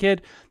I was a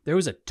kid, there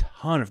was a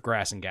ton of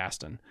grass in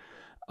Gaston.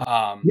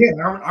 I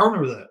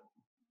remember that.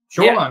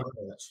 Shoreline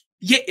grass.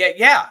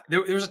 Yeah.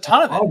 There was a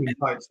ton of it.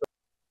 Type stuff.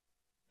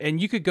 And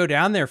you could go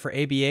down there for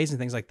ABAs and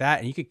things like that,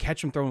 and you could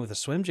catch them throwing with a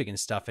swim jig and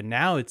stuff. And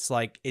now it's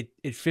like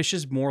it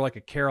fishes more like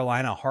a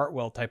Carolina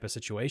Hartwell type of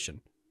situation.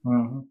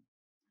 Mm-hmm.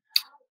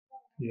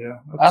 Yeah,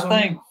 I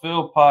think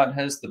Philpott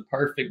has the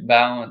perfect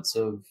balance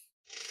of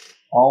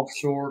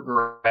offshore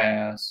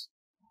grass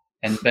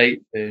and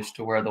bait fish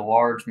to where the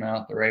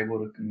largemouth are able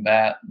to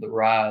combat the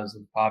rise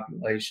of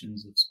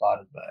populations of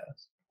spotted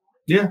bass.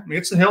 Yeah,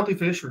 it's a healthy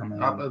fisher.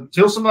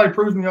 Until somebody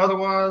proves me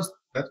otherwise,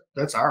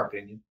 that's our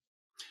opinion.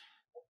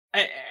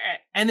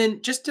 And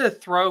then just to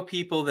throw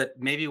people that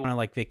maybe want to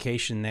like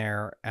vacation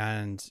there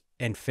and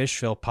fish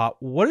Philpott,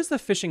 what is the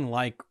fishing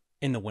like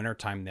in the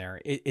wintertime there?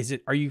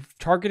 Are you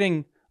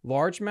targeting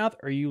largemouth?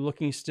 Or are you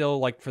looking still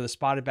like for the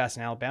spotted bass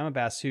and Alabama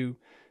bass who,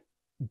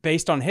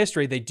 based on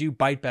history, they do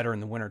bite better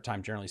in the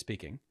wintertime, generally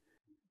speaking?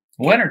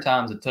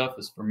 Wintertime's the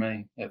toughest for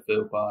me at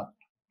Philpott.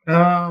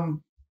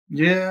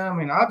 Yeah, I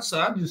mean,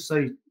 I'd just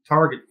say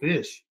target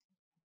fish.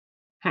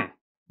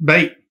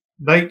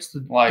 Bait's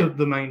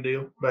the main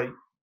deal. Bait.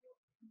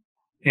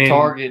 And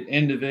target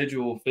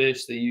individual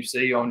fish that you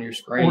see on your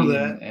screen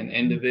and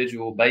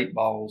individual bait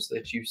balls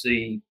that you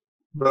see.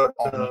 But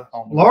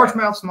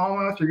largemouth,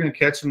 smallmouth, you're going to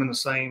catch them in the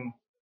same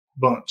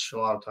bunch a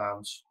lot of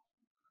times.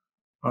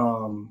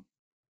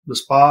 The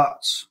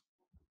spots,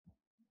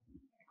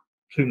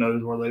 who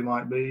knows where they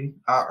might be.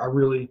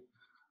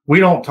 We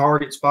don't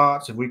target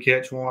spots. If we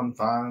catch one,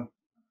 fine.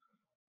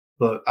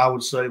 But I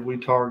would say we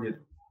target,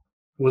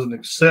 with an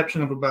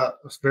exception of about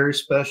a very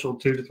special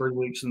 2 to 3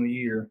 weeks in the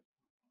year,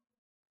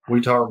 we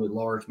target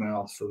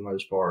largemouth for the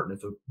most part. And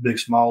if a big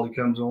smallie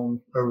comes on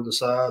over the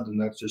side, then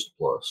that's just a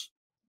plus.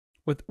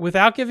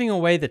 Without giving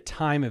away the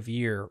time of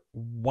year,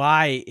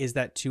 why is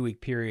that 2-week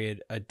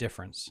period a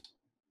difference?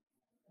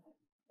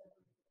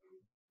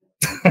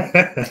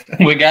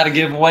 We got to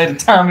give away the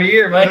time of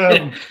year,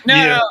 man.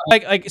 No,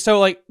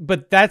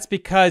 but that's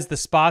because the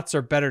spots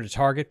are better to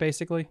target,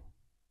 basically.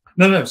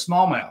 No,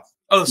 smallmouth.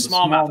 Oh,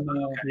 smallmouth.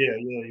 Okay.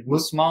 Yeah. The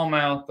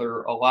smallmouth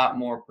are a lot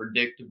more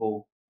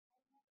predictable.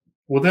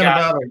 Within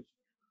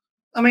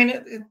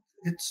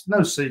it's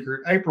no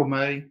secret. April,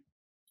 May,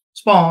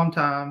 spawn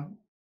time.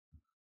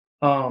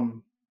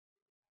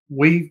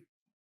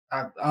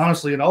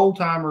 honestly, an old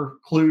timer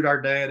clued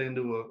our dad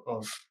into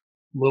a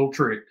little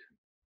trick,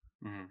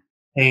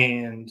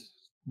 and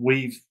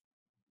we've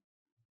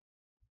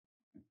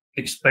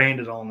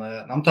expanded on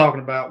that. And I'm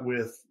talking about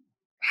with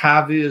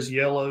high vis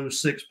yellow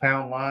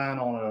 6-pound line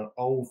on an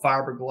old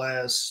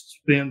fiberglass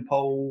spin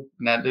pole.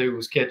 And that dude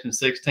was catching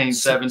 16,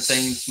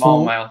 17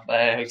 smallmouth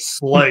bags.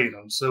 Slayed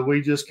them. So we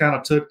just kind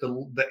of took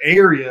the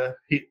area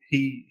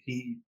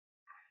he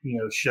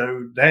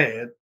showed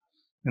Dad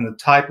and the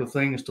type of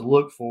things to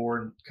look for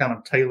and kind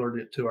of tailored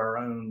it to our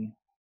own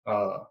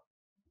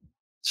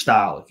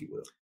style, if you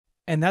will.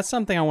 And that's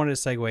something I wanted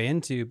to segue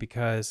into,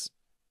 because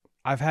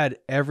I've had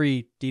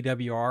every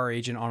DWR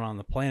agent on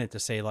the planet to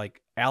say,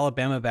 like,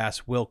 Alabama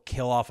bass will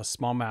kill off a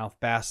smallmouth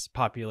bass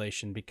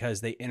population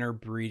because they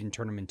interbreed and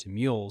turn them into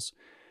mules.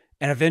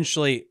 And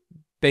eventually,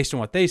 based on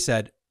what they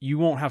said, you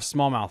won't have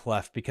smallmouth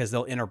left because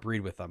they'll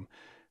interbreed with them.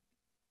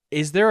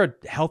 Is there a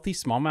healthy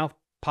smallmouth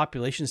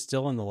population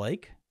still in the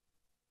lake?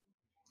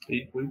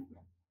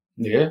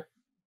 Yeah.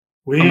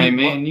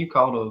 Me and you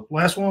caught a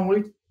last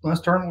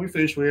tournament we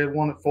fished. We had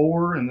one at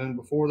 4, and then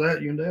before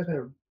that, you and Dad had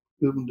a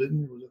good one,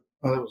 didn't you?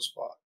 That was a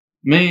spot.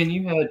 Me and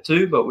you had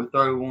 2, but we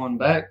threw one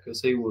back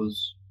because he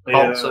was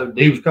caught so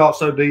deep. He was caught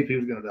so deep he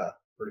was going to die,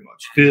 pretty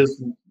much.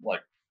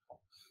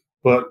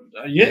 But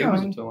yeah, I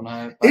mean,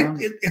 2.5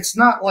 pounds. It's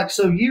not like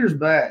so years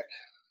back,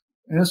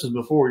 and this is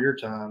before your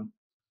time.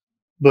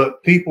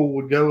 But people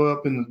would go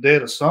up in the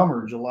dead of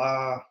summer,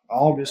 July,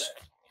 August,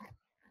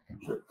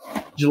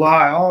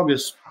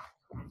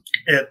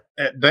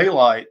 at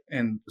daylight,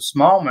 and the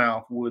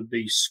smallmouth would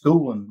be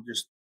schooling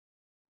just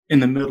in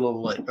the middle of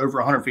the lake, over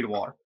 100 feet of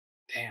water.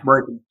 Damn.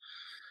 Breaking.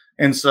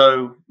 And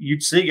so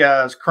you'd see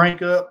guys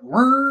crank up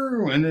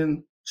and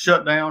then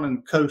shut down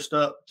and coast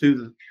up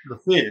to the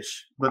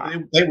fish. But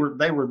they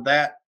were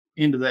that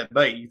into that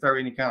bait. You throw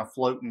any kind of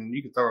floating,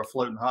 you could throw a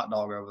floating hot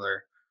dog over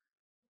there,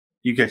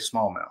 you catch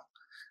smallmouth.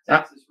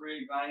 Texas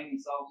rig Vienna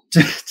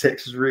sausage.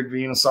 Texas rig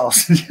Vienna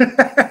sausage.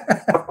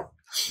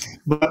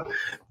 But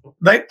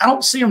I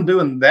don't see them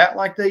doing that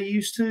like they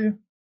used to.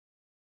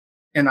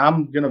 And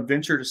I'm going to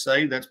venture to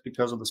say that's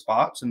because of the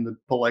spots and the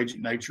pelagic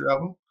nature of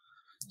them.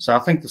 So I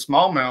think the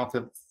smallmouth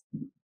have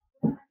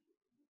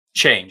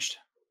changed.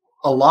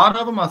 A lot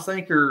of them, I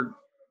think, are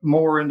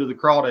more into the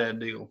crawdad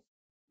deal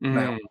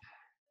now.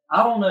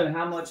 I don't know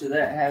how much of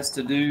that has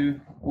to do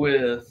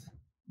with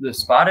the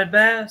spotted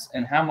bass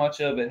and how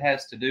much of it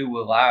has to do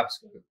with live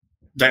scope.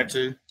 That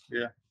too,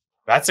 yeah.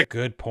 That's a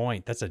good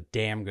point. That's a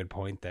damn good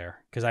point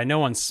there. Because I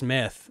know on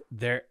Smith,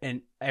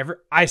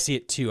 I see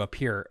it too up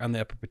here on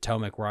the Upper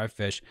Potomac where I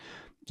fish.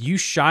 You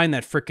shine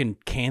that freaking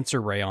cancer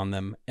ray on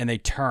them and they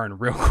turn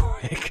real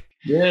quick.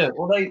 Yeah,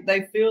 well,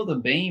 they feel the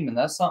beam, and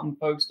that's something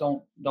folks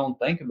don't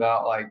think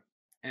about. Like,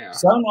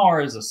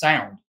 sonar is a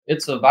sound;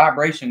 it's a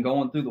vibration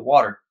going through the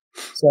water.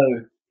 So,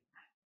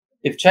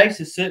 if Chase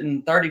is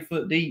sitting 30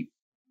 foot deep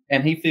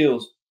and he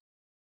feels,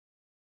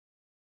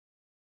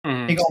 he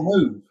gonna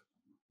move.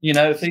 You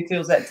know, if he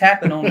feels that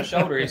tapping on the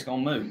shoulder, he's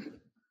gonna move.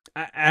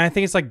 And I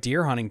think it's like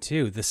deer hunting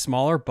too. The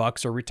smaller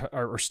bucks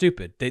are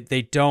stupid.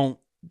 They don't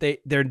have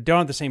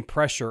the same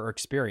pressure or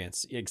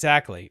experience.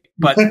 Exactly.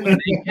 But when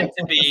they get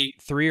to be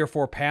 3 or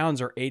 4 pounds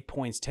or 8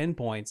 points, 10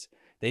 points,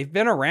 they've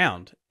been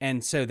around.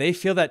 And so they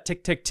feel that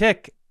tick, tick,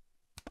 tick.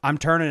 I'm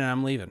turning and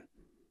I'm leaving.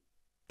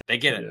 They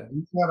get it.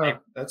 Yeah,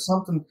 that's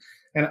something.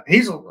 And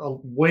he's a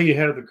way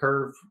ahead of the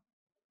curve,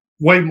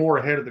 way more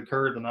ahead of the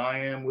curve than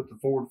I am with the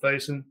forward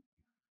facing.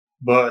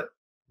 But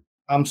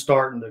I'm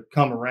starting to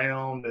come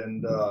around,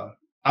 and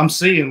I'm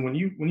seeing when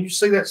you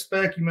see that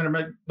speck, you better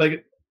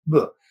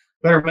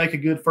make a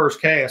good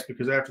first cast,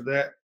 because after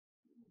that,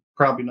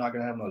 probably not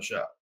going to have another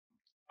shot.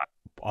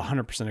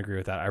 100% agree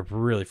with that. I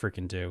really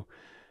freaking do.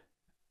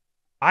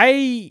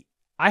 I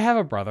have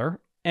a brother,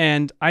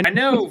 and I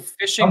know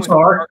fishing. I'm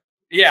sorry.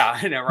 Yeah,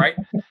 I know, right?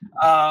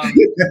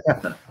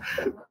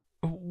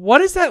 What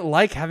is that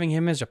like, having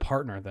him as a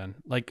partner then?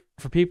 Like,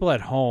 for people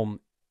at home,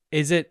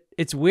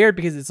 it's weird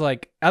because it's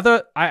like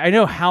I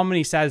know how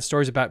many sad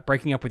stories about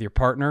breaking up with your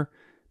partner,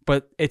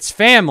 but it's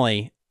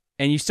family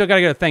and you still got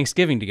to go to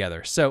Thanksgiving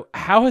together. So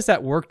how has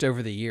that worked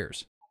over the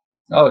years?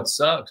 Oh, it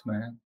sucks,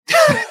 man.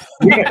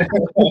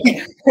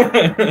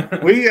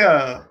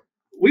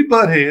 We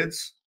butt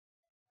heads.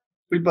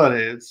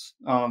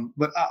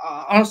 But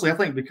honestly, I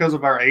think because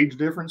of our age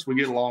difference, we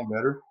get along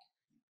better.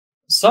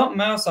 Something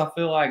else I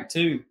feel like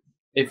too,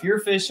 if you're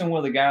fishing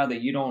with a guy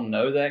that you don't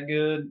know that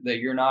good, that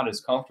you're not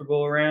as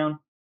comfortable around,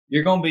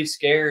 you're going to be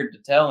scared to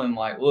tell him,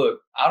 like, look,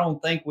 I don't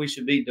think we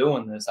should be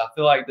doing this. I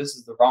feel like this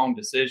is the wrong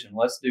decision.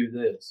 Let's do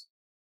this.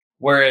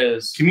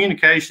 Whereas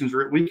communications,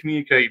 we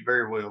communicate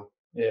very well.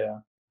 Yeah.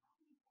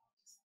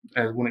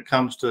 As when it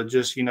comes to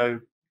just,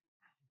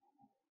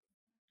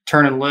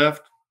 turning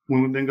left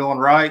when we've been going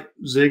right,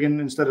 zigging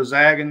instead of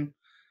zagging.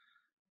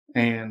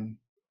 And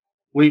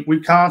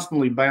we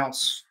constantly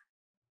bounce.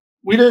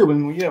 We do.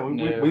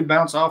 And we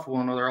bounce off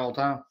one another all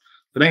the time.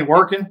 If it ain't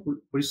working,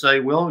 we say,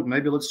 well,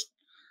 maybe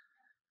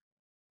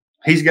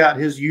he's got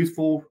his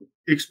youthful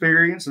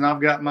experience and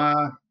I've got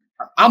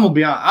I'm gonna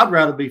be honest. I'd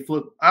rather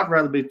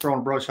be throwing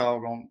a brush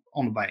hog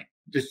on the bank.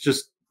 It's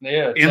just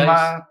Yeah, in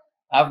Chase,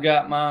 I've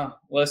got my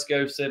let's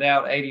go sit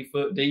out 80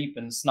 foot deep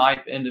and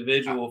snipe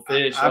individual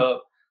fish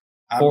up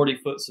 40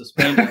 foot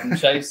suspended. And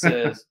Chase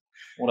says,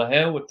 well, the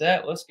hell with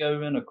that. Let's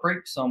go in a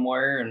creek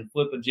somewhere and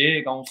flip a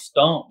jig on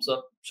stumps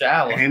up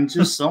shallow. And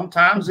just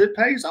sometimes it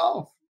pays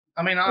off.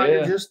 I mean,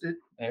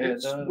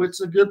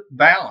 it's a good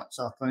balance,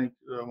 I think,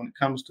 when it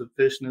comes to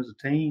fishing as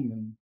a team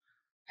and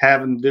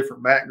having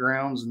different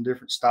backgrounds and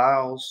different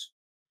styles.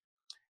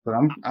 But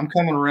I'm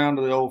coming around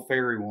to the old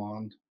fairy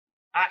wand.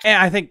 And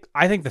I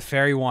think the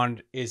fairy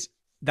wand is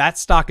that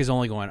stock is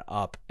only going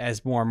up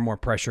as more and more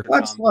pressure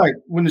comes. That's like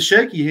when the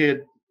shaky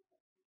head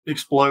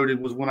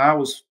exploded was when I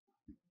was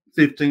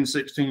 15,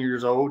 16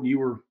 years old. You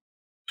were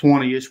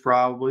 20-ish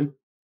probably.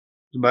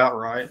 It's about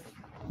right.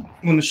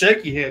 When the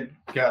shaky head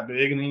got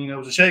big, and then it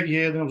was a shaky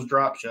head, then it was a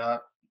drop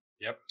shot.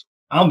 Yep.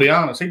 I'll be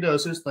honest, he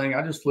does his thing.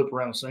 I just flip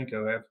around the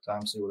Cinco half the time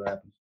and see what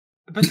happens.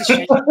 But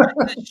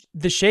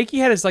the shaky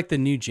head is like the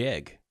new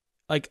jig.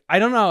 Like, I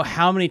don't know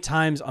how many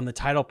times on the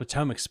Tidal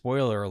Potomac,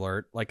 spoiler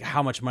alert, like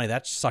how much money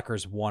that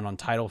sucker's won on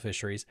tidal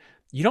fisheries.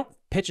 You don't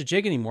pitch a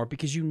jig anymore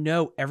because you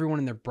know everyone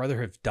and their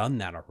brother have done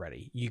that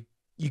already. You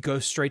go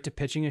straight to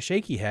pitching a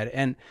shaky head.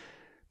 And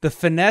the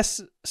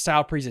finesse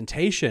style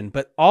presentation,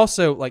 but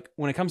also like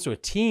when it comes to a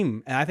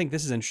team, and I think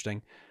this is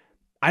interesting,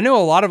 I know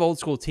a lot of old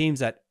school teams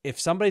that if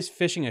somebody's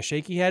fishing a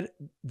shaky head,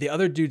 the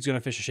other dude's going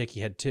to fish a shaky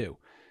head too.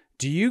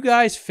 Do you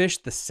guys fish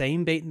the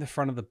same bait in the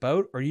front of the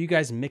boat, or do you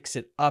guys mix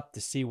it up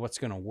to see what's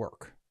going to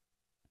work?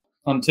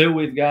 Until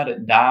we've got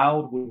it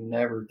dialed, we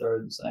never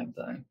throw the same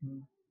thing.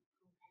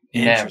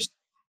 Never.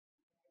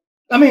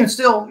 I mean,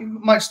 it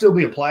might still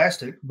be a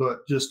plastic,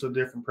 but just a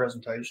different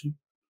presentation.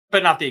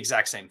 But not the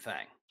exact same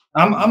thing.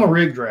 I'm a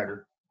rig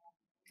dragger.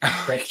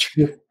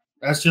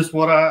 That's just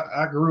what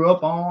I grew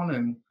up on,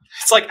 and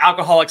it's like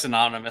Alcoholics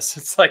Anonymous.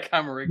 It's like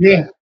I'm a rig dragger.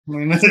 Yeah, I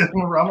mean,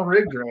 I'm a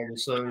rig dragger,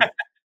 so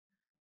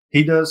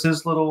he does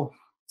his little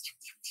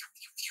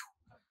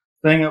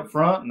thing up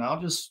front, and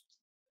I'll just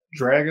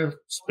drag a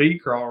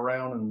speed crawl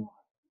around and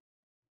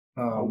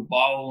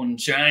ball and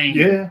chain.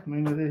 Yeah, I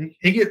mean,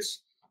 he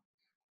gets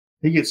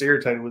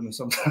irritated with me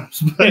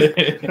sometimes, but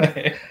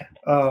then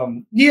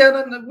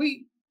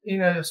we,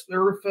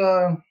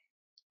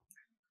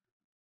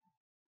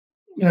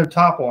 if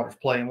top water's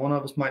playing, one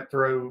of us might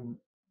throw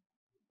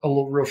a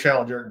little real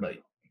shallow jerkbait.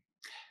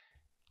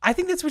 I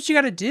think that's what you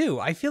got to do.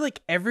 I feel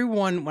like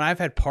everyone, when I've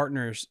had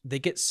partners, they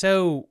get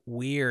so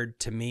weird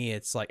to me.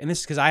 It's like, and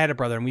this is because I had a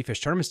brother and we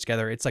fished tournaments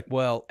together. It's like,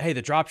 well, hey,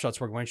 the drop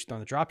shot's working. Why don't you throw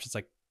the drop shots?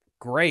 Like,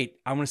 great.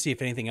 I want to see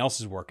if anything else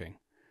is working.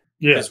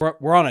 Yeah, because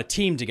we're on a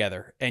team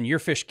together, and your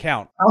fish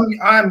count.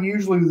 I'm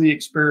usually the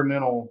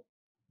experimental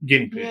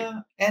guinea pig. Yeah,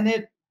 and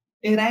it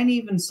ain't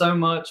even so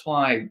much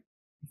like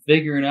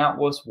figuring out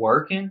what's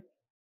working.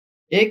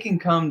 It can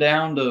come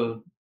down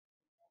to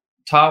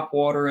top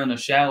water and a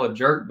shallow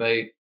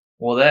jerkbait.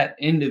 Well, that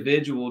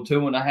individual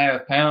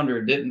 2.5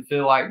 pounder didn't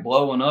feel like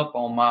blowing up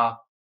on my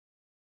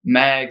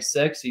mag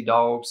sexy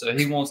dog, so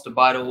he wants to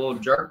bite a little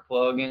jerk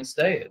plug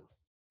instead.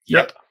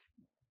 Yep.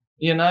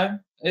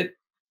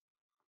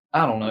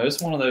 I don't know.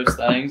 It's one of those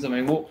things. I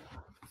mean,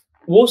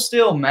 we'll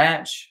still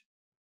match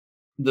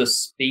the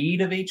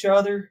speed of each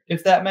other,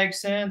 if that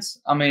makes sense.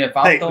 I mean, if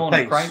I'm throwing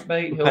a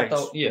crankbait, he'll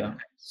throw. Yeah.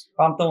 If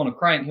I'm throwing a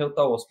crank, he'll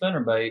throw a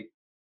spinnerbait.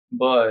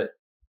 But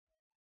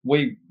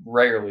we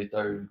rarely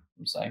throw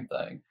the same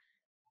thing.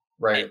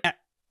 Right. And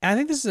I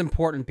think this is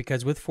important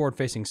because with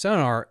forward-facing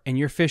sonar and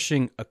you're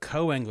fishing a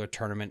co-angler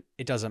tournament,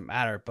 it doesn't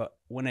matter. But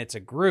when it's a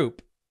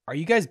group, are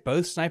you guys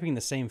both sniping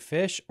the same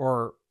fish,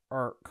 or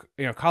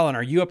Colin,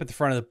 are you up at the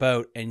front of the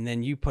boat and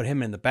then you put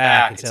him in the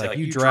back and say like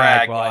you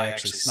drag while I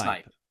actually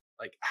snipe?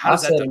 Like, how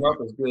does that set him up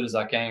as good as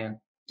I can?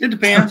 It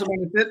depends. I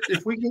mean,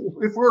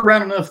 if we're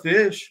around enough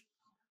fish,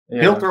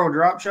 he'll throw a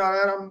drop shot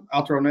at him.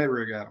 I'll throw a net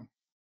rig at him.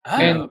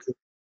 And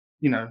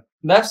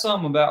that's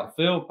something about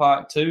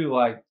Philpott too.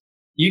 Like,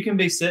 you can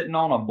be sitting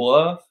on a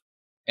bluff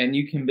and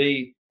you can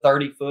be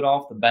 30 foot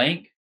off the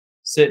bank,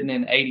 sitting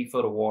in 80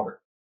 foot of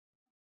water.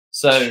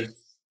 So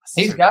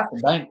he's got the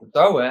bank to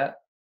throw at.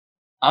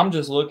 I'm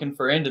just looking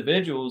for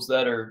individuals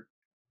that are,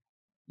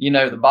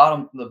 the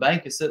bottom of the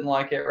bank is sitting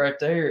like that right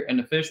there, and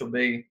the fish will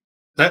be.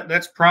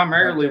 That's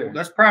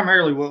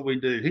primarily what we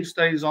do. He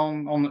stays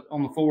on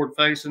the forward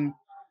facing,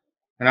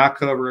 and I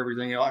cover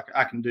everything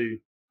I can do.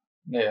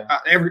 Yeah,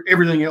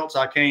 everything else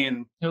I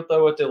can. He'll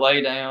throw at the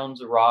lay downs,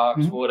 the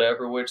rocks,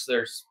 whatever, which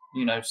there's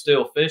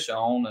still fish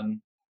on, and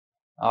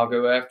I'll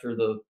go after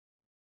the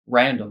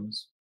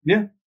randoms.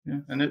 Yeah,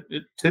 and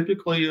it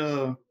typically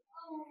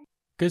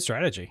good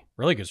strategy,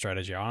 really good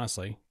strategy,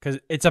 honestly, because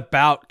it's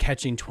about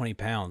catching 20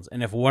 pounds,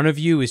 and if one of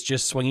you is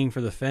just swinging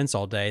for the fence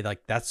all day, like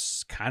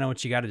that's kind of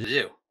what you got to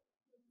do.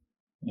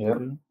 Yeah.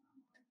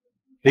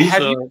 Go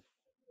ahead.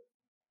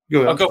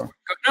 Go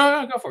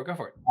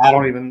for it. I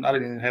didn't even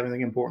have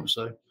anything important to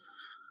say.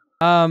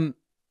 I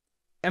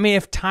mean,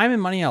 if time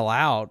and money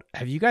allowed,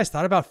 have you guys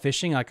thought about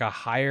fishing like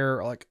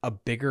a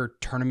bigger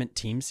tournament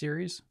team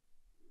series?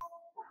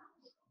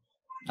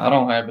 I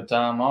don't have the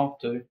time off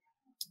to.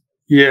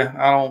 Yeah,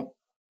 I don't.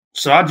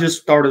 So I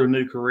just started a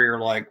new career,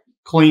 like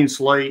clean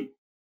slate.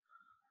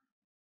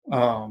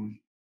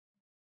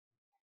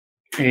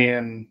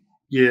 And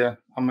yeah,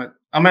 I'm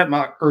at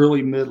my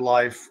early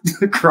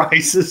midlife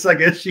crisis, I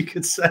guess you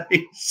could say.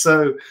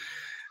 So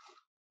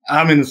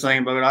I'm in the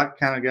same boat. I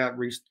kind of got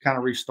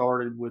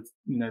restarted with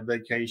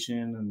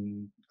vacation,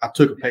 and I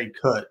took a pay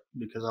cut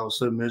because I was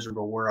so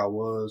miserable where I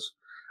was.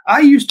 I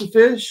used to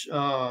fish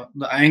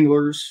the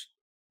anglers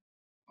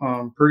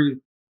pretty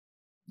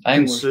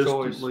Angler's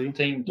consistently. Choice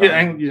team Yeah,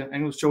 tournaments.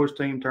 Angler's Choice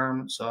team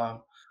tournaments.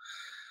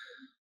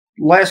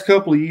 Last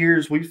couple of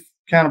years, we've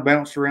kind of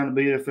bounced around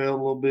the BFL a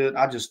little bit.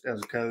 I just, as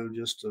a coach,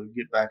 just to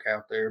get back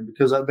out there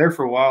because there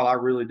for a while, I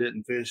really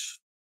didn't fish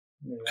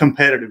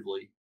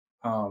competitively,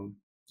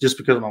 just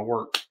because of my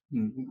work.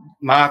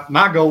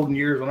 My golden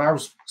years when I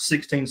was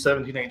 16,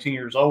 17, 18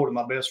 years old, and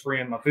my best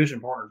friend, my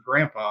fishing partner's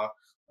grandpa,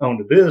 owned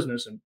a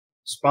business and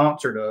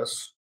sponsored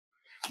us.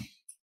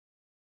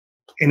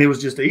 And it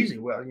was just easy.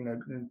 Well,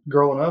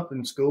 growing up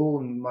in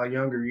school in my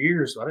younger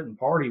years, I didn't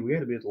party. We had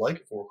to be at the lake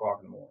at 4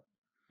 o'clock in the morning.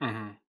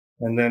 Mm-hmm.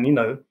 And then,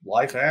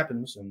 life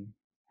happens. And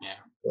yeah,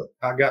 but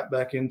I got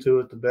back into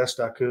it the best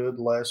I could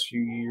the last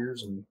few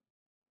years. And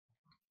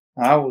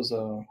I was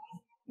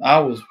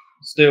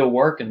still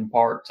working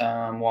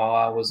part-time while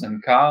I was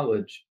in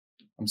college.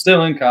 I'm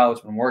still in college,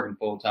 but I'm working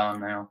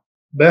full-time now.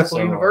 Bethel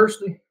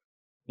University.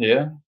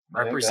 Yeah.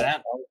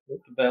 Represent. Yeah,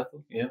 to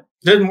Bethel. Yeah.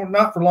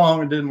 Not for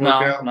long. It didn't work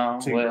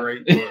out too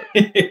great.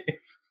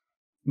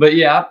 But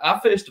yeah, I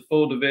fished a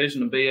full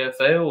division of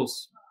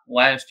BFLs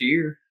last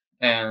year.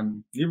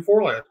 And year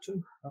before last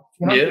too.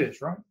 When I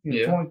fished, right?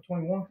 Yeah.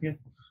 2021. Yeah.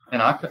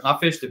 And I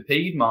fished at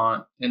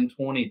Piedmont in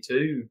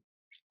 22.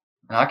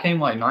 And I came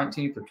like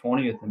 19th or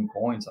 20th in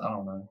points. I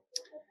don't know.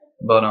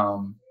 But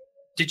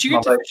did you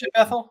get to fish at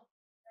Bethel?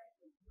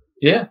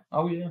 Yeah.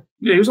 Oh yeah.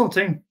 Yeah, he was on the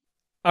team.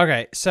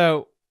 Okay,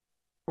 so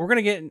we're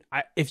gonna get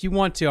if you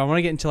want to, I want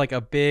to get into like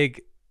a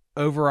big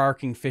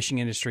overarching fishing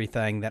industry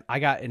thing that I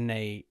got in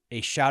a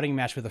shouting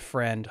match with a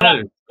friend.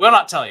 No, will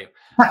not tell you.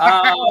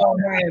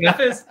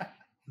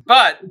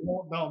 But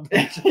don't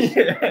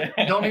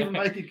even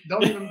make it.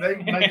 Don't even make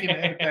him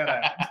edit that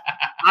out.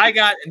 I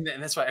got, and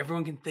that's why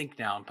everyone can think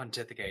now and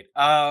pontificate.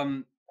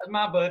 That's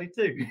my buddy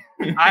too.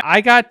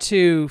 I got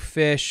to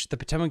fish the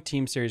Potomac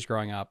Team Series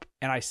growing up,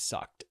 and I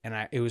sucked,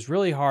 and it was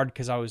really hard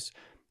because I was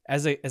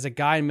as a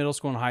guy in middle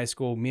school and high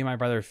school. Me and my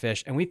brother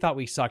fished, and we thought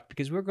we sucked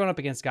because we were going up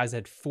against guys that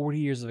had 40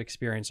 years of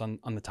experience on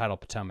the tidal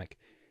Potomac.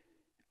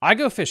 I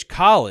go fish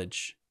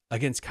college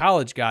against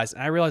college guys,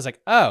 and I realized like,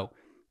 oh,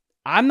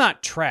 I'm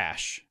not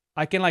trash.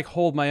 I can like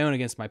hold my own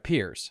against my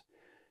peers.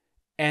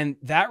 And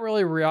that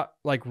really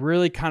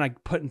really kind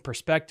of put in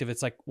perspective.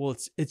 It's like, well,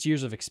 it's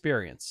years of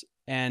experience.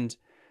 And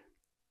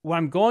what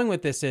I'm going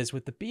with this is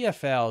with the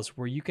BFLs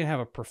where you can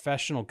have a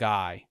professional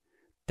guy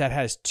that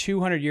has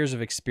 200 years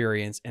of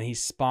experience and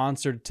he's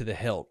sponsored to the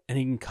hilt and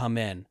he can come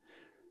in.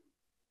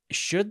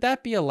 Should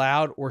that be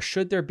allowed, or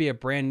should there be a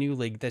brand new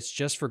league that's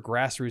just for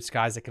grassroots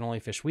guys that can only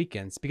fish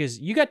weekends? Because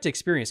you got to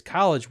experience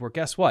college where,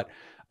 guess what?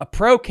 A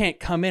pro can't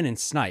come in and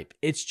snipe.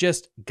 It's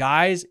just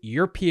guys,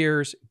 your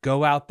peers,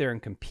 go out there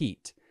and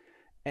compete.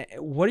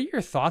 What are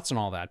your thoughts on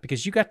all that?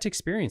 Because you got to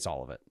experience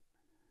all of it.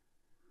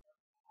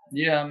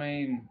 Yeah, I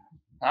mean,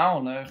 I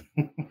don't know.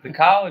 The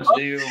college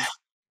deal,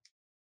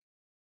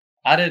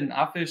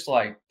 I fished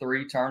like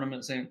 3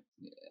 tournaments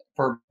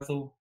for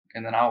Bethel,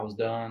 and then I was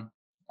done.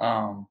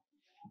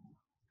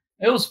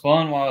 It was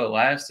fun while it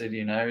lasted,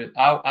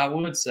 I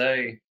would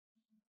say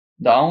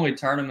the only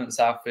tournaments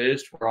I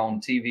fished were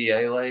on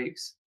TVA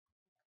lakes,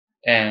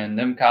 and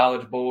them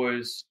college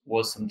boys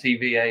was some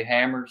TVA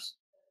hammers.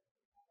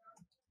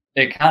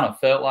 It kind of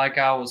felt like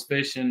I was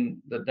fishing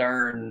the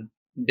darn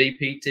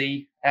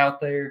BPT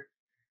out there.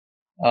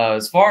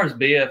 As far as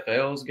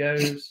BFLs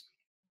goes,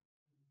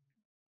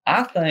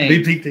 I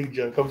think BPT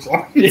joke. I'm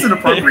sorry, it's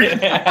inappropriate.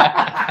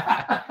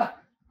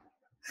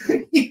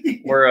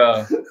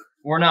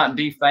 We're not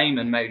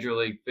defaming Major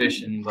League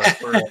Fishing, but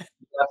we're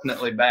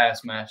definitely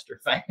Bassmaster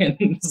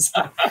fans.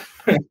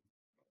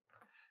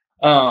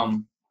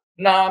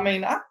 No, I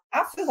mean, I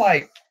feel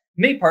like,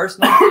 me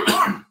personally,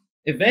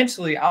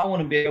 eventually I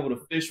want to be able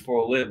to fish for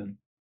a living.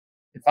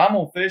 If I'm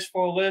going to fish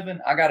for a living,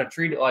 I got to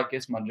treat it like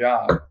it's my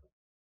job.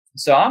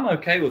 So I'm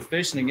okay with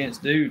fishing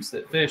against dudes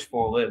that fish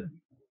for a living.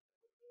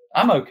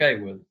 I'm okay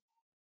with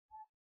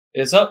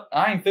it.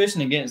 I ain't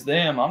fishing against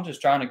them. I'm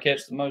just trying to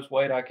catch the most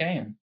weight I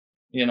can,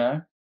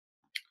 Yeah.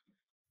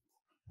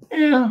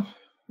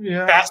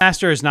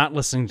 Bassmaster is not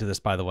listening to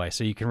this, by the way,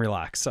 so you can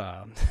relax.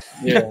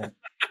 Yeah.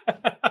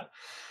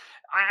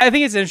 I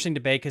think it's an interesting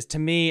debate because to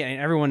me,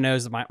 and everyone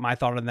knows my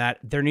thought on that,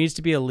 there needs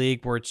to be a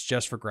league where it's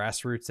just for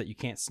grassroots that you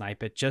can't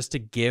snipe it, just to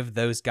give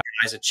those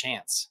guys a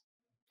chance.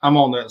 I'm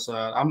on that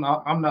side. I'm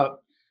not.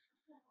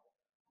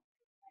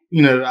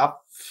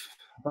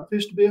 I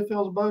fished the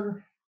BFL as a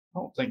boater. I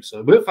don't think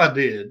so. But if I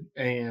did,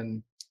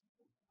 and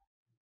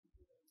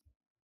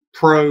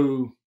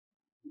pro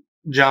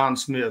John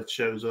Smith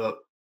shows up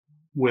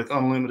with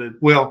unlimited,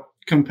 well,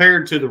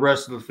 compared to the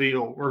rest of the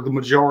field or the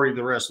majority of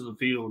the rest of the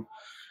field,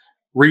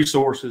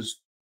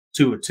 resources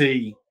to a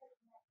T.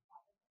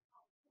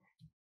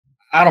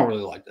 I don't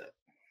really like that.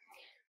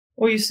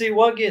 Well, you see,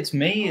 what gets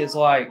me is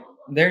like,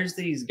 there's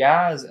these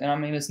guys, and I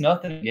mean, it's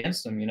nothing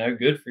against them,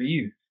 good for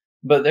you.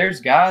 But there's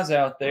guys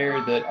out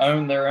there that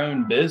own their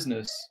own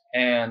business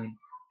and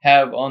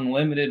have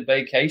unlimited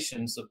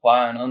vacation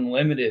supply and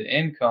unlimited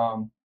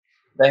income.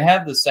 They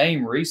have the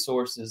same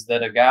resources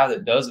that a guy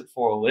that does it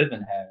for a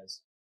living has.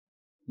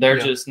 They're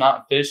just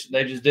not fishing.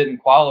 They just didn't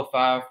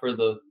qualify for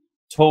the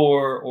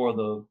tour or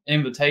the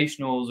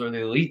invitationals or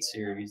the elite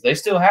series. They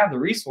still have the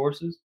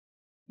resources.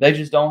 They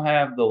just don't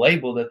have the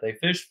label that they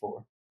fish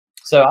for.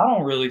 So I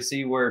don't really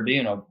see where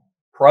being a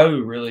pro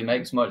really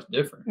makes much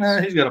difference.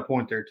 He's got a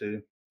point there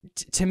too.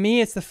 To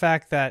me, it's the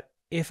fact that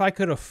if I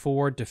could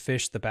afford to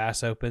fish the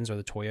Bass Opens or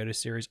the Toyota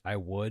Series, I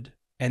would.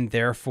 And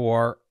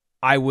therefore,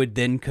 I would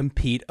then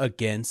compete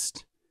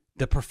against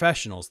the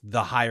professionals,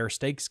 the higher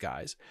stakes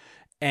guys.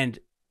 And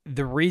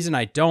the reason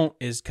I don't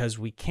is because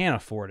we can't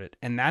afford it.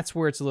 And that's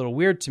where it's a little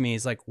weird to me,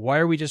 is like, why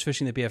are we just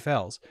fishing the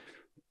BFLs?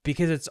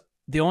 Because it's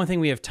the only thing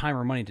we have time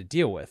or money to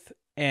deal with.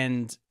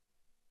 And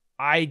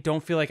I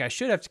don't feel like I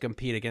should have to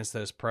compete against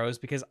those pros,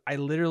 because I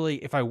literally,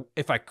 if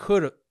I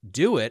could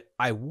do it,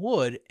 I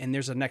would. And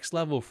there's a next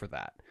level for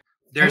that.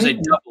 There's a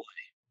double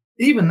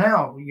A. Even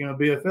now,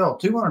 BFL,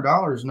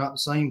 $200 is not the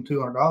same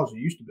 $200 it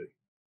used to be.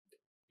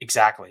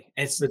 Exactly.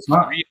 It's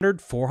not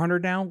 300,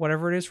 400 now,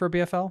 whatever it is for a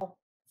BFL.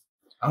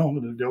 I don't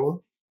know, dude.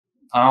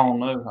 I don't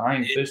know. I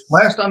ain't fished.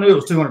 Last I knew it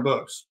was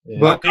 $200. Yeah.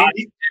 But God,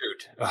 dude.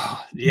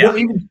 Oh, yeah.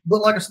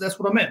 But like I said, that's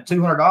what I meant.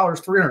 $200,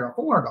 $300,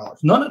 $400.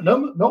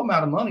 No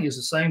amount of money is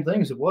the same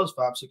thing as it was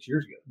 5-6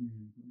 years ago.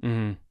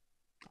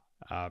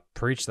 Mm-hmm.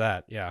 Preach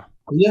that. Yeah.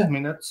 Yeah, I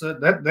mean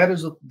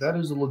that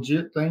is a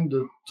legit thing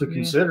to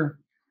consider.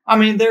 I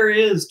mean, there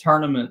is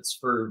tournaments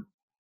for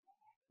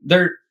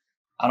there.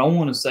 I don't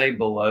want to say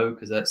below,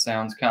 because that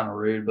sounds kind of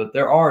rude, but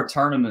there are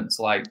tournaments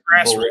like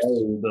grassroots.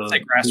 Below the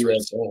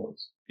Grassroots.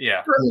 BFLs.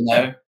 Yeah.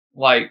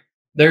 Like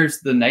there's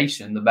the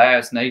Nation, the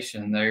Bass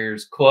Nation.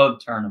 There's club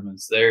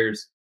tournaments.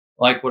 There's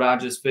like what I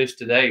just fished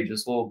today,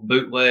 just little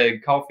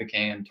bootleg coffee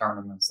can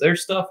tournaments.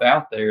 There's stuff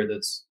out there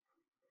that's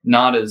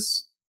not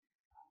as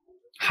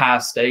high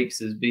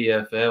stakes as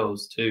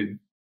BFLs too,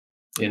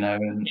 and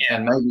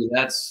maybe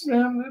that's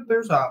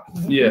there's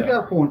options. Yeah. You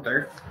got a point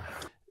there.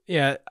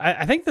 Yeah,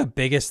 I think the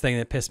biggest thing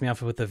that pissed me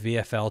off with the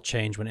VFL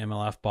change when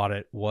MLF bought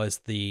it was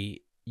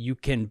you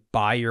can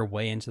buy your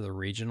way into the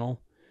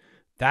regional.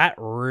 That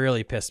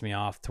really pissed me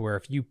off, to where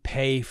if you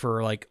pay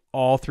for like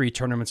all 3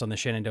 tournaments on the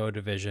Shenandoah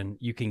division,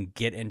 you can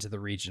get into the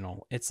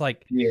regional. It's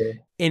like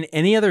in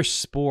any other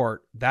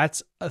sport,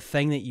 that's a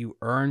thing that you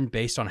earn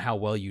based on how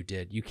well you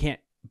did. You can't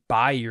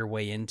buy your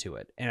way into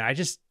it. And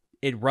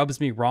it rubs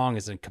me wrong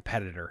as a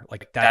competitor.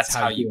 Like that's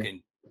how you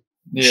can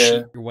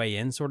cheat your way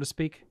in, so to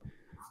speak.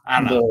 I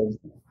don't know.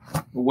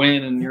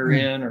 Win and you're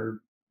in,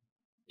 or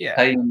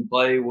pay and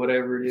play,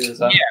 whatever it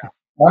is. I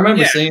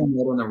remember seeing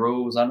that in the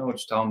rules. I know what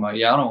you're talking about.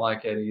 Yeah, I don't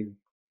like that either.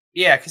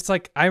 Yeah, because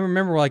like I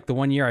remember like the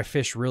one year I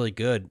fished really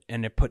good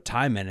and it put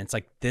time in. It's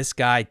like this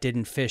guy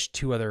didn't fish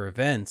 2 other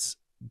events,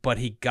 but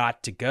he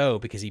got to go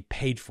because he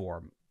paid for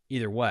them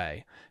either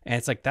way. And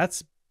it's like,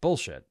 that's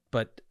bullshit.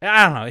 But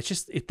I don't know. It's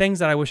just things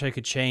that I wish I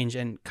could change.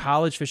 And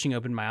college fishing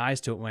opened my eyes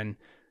to it when,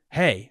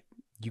 hey,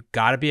 you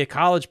got to be a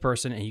college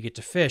person and you get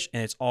to fish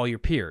and it's all your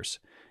peers.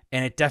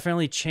 And it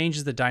definitely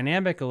changes the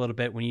dynamic a little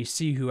bit when you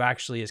see who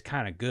actually is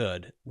kind of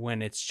good,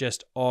 when it's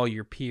just all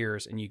your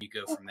peers and you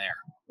go from there.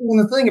 And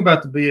the thing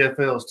about the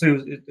BFLs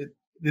too,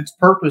 its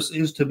purpose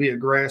is to be a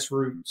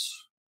grassroots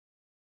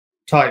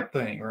type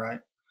thing, right?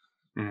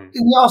 Mm-hmm. And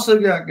you also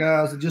got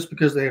guys that just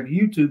because they have a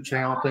YouTube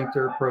channel think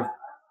they're a pro.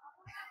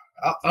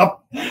 I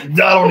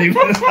don't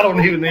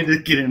even need to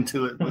get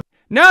into it.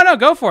 No,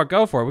 go for it.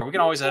 Go for it. We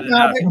can always edit it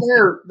out.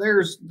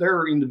 There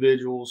are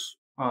individuals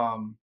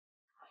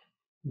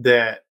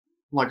that,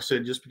 like I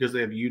said, just because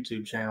they have a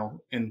YouTube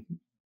channel, and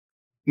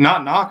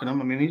not knocking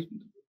them. I mean,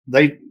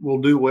 they will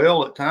do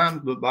well at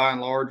times, but by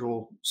and large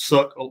will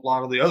suck a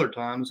lot of the other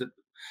times.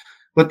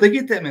 But they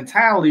get that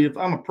mentality of,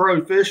 I'm a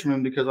pro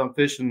fisherman because I'm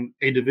fishing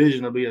a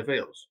division of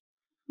BFLs.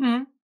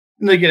 Mm-hmm.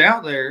 And they get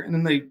out there and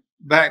then they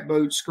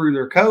backboat screw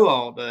their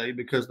all day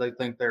because they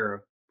think they're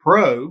a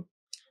pro.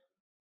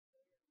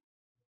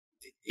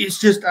 It's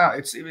just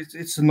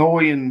it's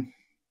annoying.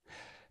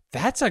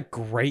 That's a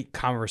great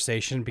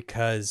conversation,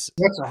 because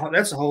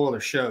that's a whole other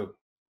show.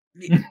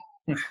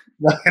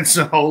 That's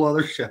a whole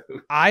other show.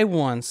 I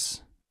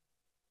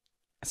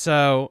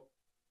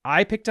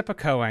picked up a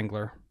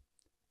co-angler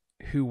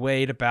who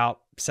weighed about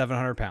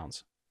 700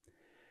 pounds,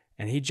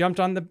 and he jumped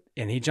on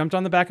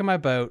the back of my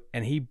boat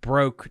and he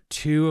broke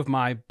 2 of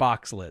my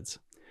box lids.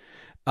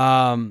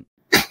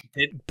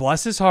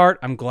 Bless his heart,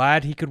 I'm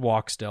glad he could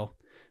walk still.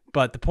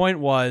 But the point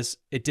was,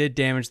 it did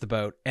damage the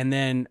boat. And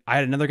then I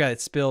had another guy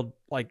that spilled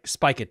like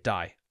spike it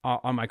dye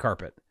on my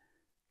carpet.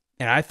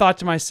 And I thought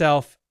to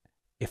myself,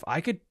 if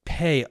I could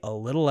pay a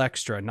little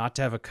extra not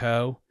to have a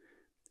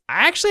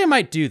I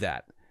might do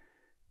that.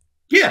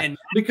 Yeah,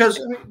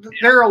 because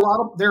there are a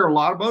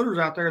lot of boaters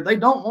out there, they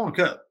don't want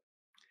a co.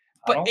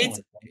 I don't it's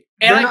want to.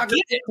 and They're I not get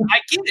it. I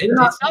get it. they're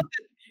not- It's not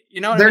that,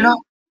 you know what I They're mean? not.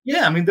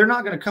 Yeah, I mean, they're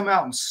not going to come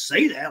out and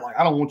say that. Like,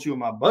 I don't want you in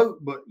my boat,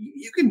 but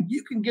you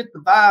can get the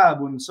vibe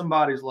when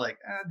somebody's like,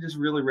 I'd just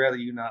really rather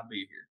you not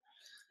be here.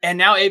 And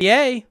now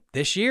ABA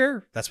this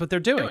year, that's what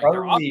they're doing. Pro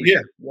They're League. Yeah.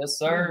 Yes,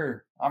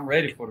 sir. I'm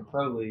ready for the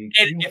Pro League.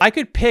 And if I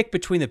could pick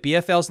between the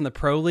BFLs and the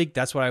Pro League,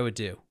 that's what I would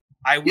do.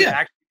 I would Yeah.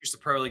 actually use the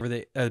Pro League over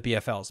the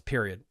BFLs,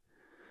 period.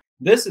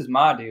 This is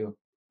my deal.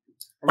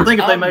 I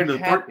think if they I'm made it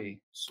happy.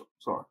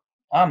 sorry.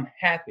 I'm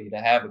happy to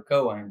have a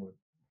co-angler.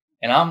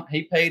 And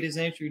he paid his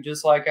entry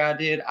just like I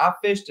did. I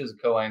fished as a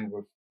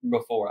co-angler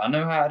before. I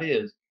know how it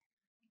is.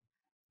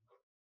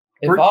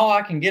 If all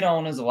I can get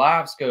on is a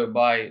live scope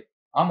bite,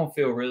 I'm going to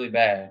feel really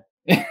bad.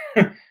 I'm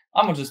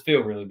going to just feel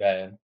really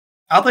bad.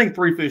 I think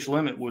 3 fish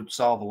limit would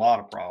solve a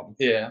lot of problems.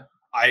 Yeah.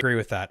 I agree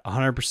with that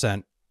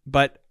 100%.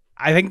 But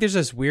I think there's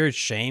this weird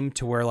shame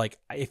to where, like,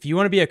 if you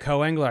want to be a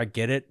co-angler, I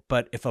get it.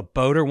 But if a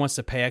boater wants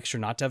to pay extra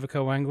not to have a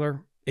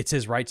co-angler, it's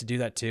his right to do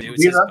that too.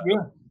 Yeah,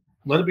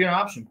 let it be an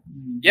option.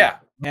 Yeah.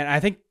 And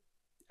I think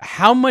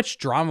how much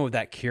drama would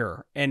that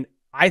cure? And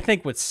I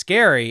think what's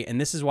scary,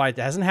 and this is why it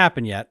hasn't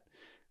happened yet,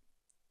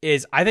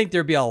 is I think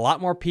there'd be a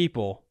lot more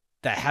people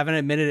that haven't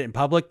admitted it in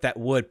public that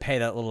would pay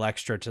that little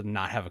extra to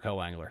not have a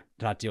co-angler,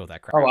 to not deal with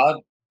that crap.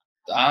 Oh,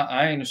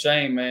 I ain't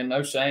ashamed, man.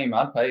 No shame.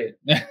 I'd pay it.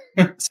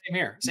 Same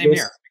here. Same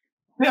here.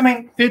 Yeah, I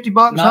mean,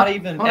 $50. Not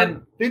even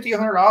 $150,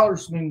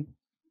 $100. I mean,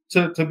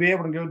 to be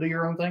able to go do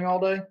your own thing all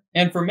day.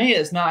 And for me,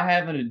 it's not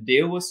having to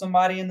deal with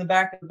somebody in the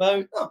back of the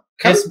boat. Oh,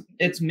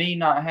 It's me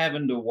not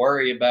having to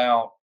worry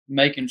about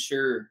making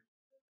sure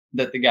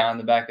that the guy in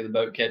the back of the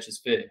boat catches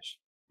fish.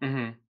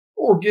 Mm-hmm.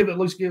 Or at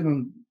least give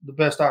them the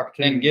best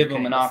opportunity. And give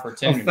them an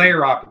opportunity. A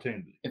fair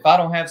opportunity. If I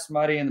don't have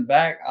somebody in the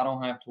back, I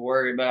don't have to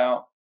worry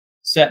about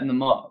setting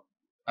them up,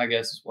 I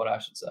guess is what I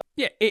should say.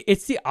 Yeah,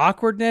 it's the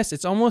awkwardness.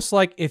 It's almost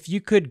like if you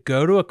could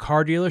go to a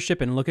car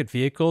dealership and look at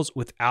vehicles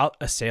without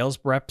a sales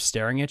rep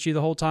staring at you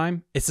the whole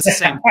time. It's the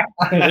same.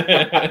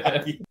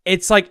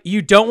 It's like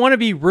you don't want to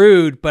be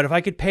rude, but if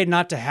I could pay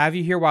not to have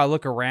you here while I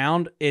look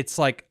around, it's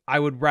like I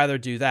would rather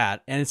do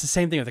that. And it's the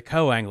same thing with a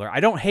co-angler.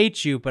 I don't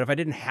hate you, but if I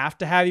didn't have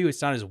to have you,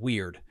 it's not as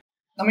weird.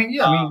 I mean,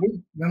 yeah,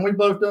 we've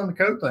both done the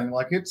coat thing.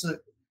 Like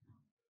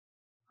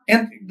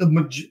and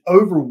the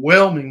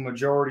overwhelming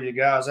majority of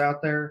guys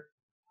out there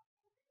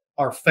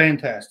are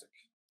fantastic.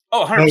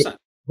 Oh, 100%.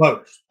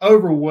 Boaters.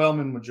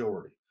 Overwhelming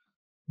majority.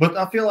 But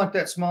I feel like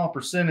that small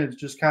percentage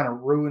just kind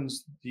of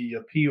ruins the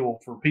appeal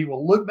for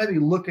people maybe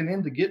looking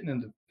into getting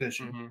into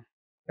fishing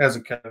as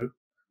a code.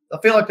 I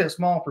feel like that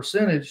small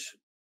percentage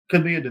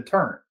could be a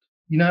deterrent,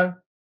 you know?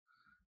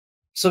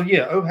 So,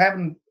 yeah,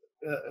 having,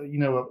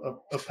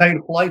 a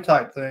pay-to-play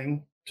type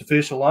thing to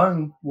fish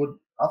alone would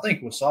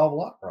solve a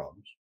lot of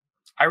problems.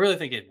 I really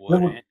think it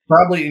would. It would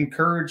probably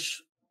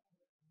encourage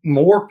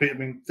more people. I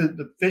mean,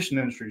 the fishing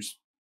industry's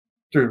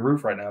through the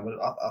roof right now, but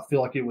I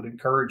feel like it would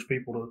encourage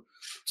people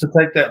to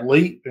take that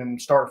leap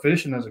and start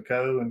fishing as a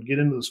co and get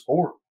into the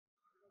sport,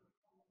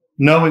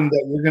 knowing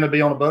that you're going to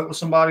be on a boat with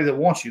somebody that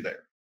wants you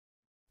there.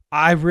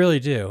 I really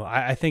do.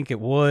 I think it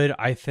would.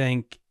 I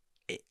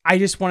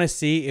just want to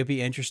see. It'd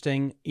be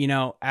interesting,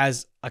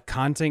 as a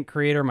content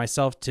creator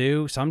myself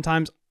too.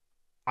 Sometimes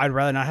I'd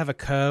rather not have a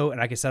co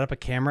and I could set up a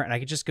camera and I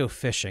could just go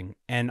fishing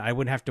and I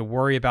wouldn't have to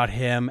worry about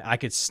him. I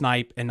could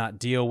snipe and not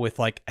deal with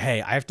like,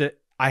 hey,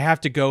 I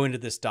have to go into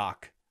this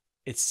dock.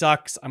 It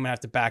sucks. I'm gonna have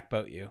to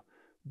backboat you,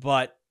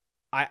 but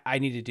I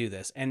need to do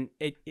this. And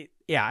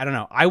yeah, I don't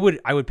know. I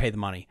would pay the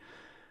money.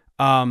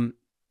 And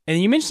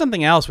you mentioned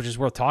something else, which is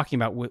worth talking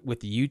about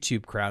with the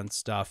YouTube crowd and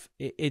stuff.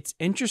 It's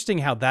interesting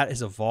how that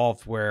has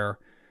evolved where,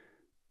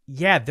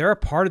 yeah, they're a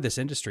part of this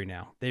industry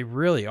now. They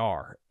really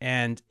are.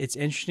 And it's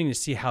interesting to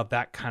see how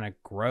that kind of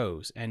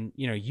grows. And,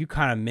 you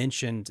kind of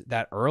mentioned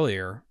that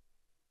earlier.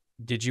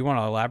 Did you want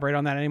to elaborate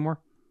on that anymore?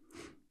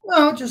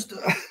 No, just,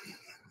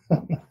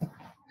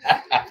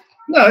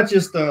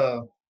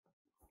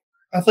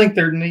 I think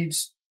there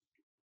needs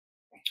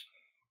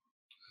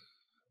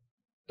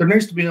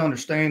to be an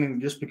understanding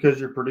just because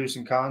you're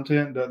producing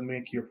content doesn't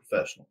make you a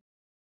professional.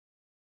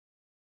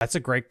 That's a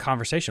great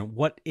conversation.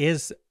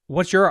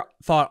 What's your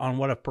thought on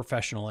what a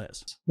professional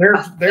is?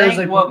 There's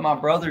what my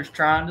brother's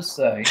trying to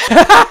say.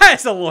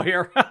 As a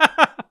lawyer.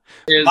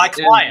 My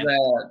client.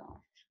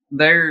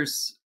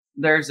 There's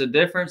a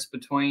difference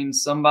between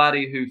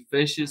somebody who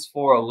fishes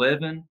for a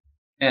living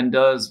and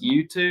does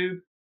YouTube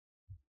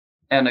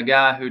and a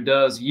guy who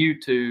does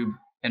YouTube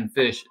and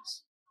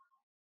fishes.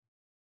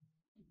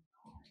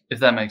 If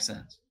that makes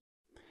sense.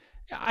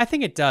 I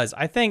think it does.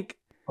 I think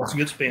that's a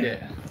good spin.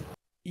 Yeah.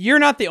 You're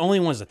not the only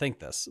ones to think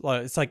this.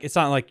 It's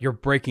not like you're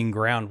breaking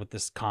ground with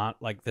this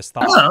thought.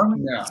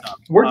 No.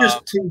 We're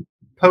just two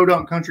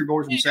podunk country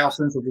boys from South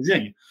Central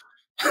Virginia.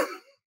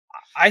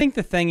 I think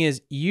the thing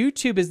is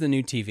YouTube is the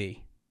new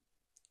TV.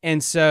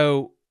 And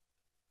so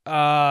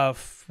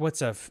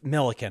what's a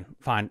Milliken?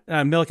 Fine.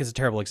 Milliken's a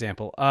terrible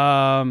example.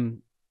 I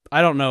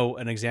don't know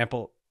an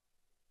example.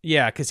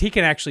 Yeah, because he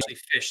can actually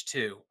fish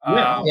too.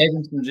 Yeah, gave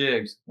him some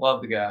jigs.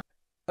 Love the guy.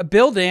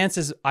 Bill Dance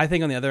is, I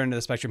think, on the other end of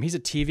the spectrum. He's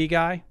a TV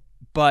guy.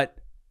 But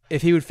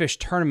if he would fish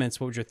tournaments,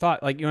 what would your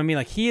thought? Like, you know what I mean?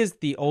 Like, he is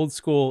the old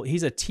school.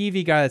 He's a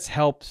TV guy that's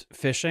helped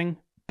fishing,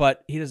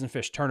 but he doesn't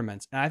fish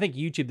tournaments. And I think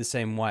YouTube the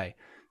same way.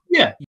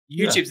 Yeah.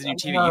 YouTube's the new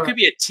TV. You could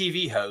be a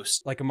TV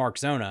host like a Mark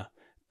Zona,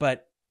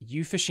 but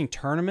you fishing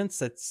tournaments,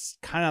 that's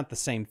kind of not the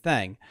same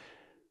thing.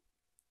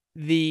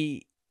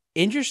 The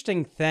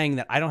interesting thing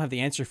that I don't have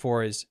the answer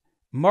for is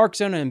Mark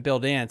Zona and Bill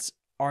Dance,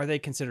 are they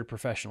considered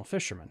professional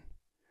fishermen?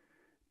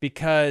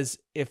 Because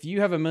if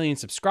you have 1 million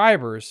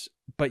subscribers,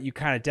 but you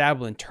kind of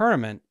dabble in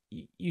tournament,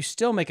 you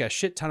still make a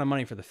shit ton of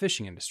money for the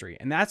fishing industry.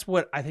 And that's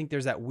what I think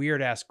there's that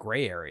weird ass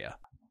gray area.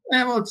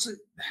 Yeah, well, it's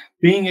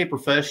being a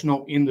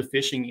professional in the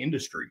fishing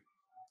industry.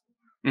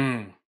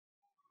 True.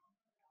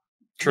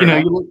 You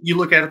know, you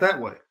look at it that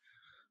way.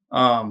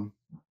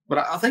 But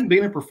I think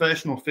being a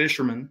professional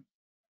fisherman,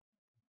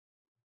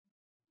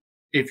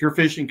 if you're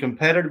fishing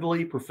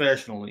competitively,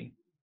 professionally,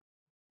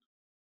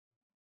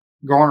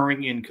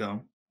 garnering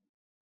income.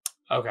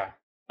 Okay.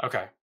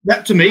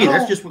 That to me,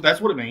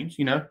 that's what it means.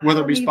 You know,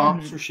 whether it be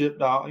sponsorship,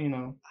 you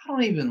know. I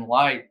don't even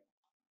like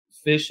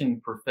fishing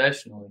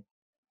professionally.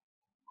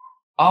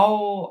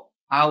 All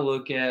I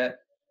look at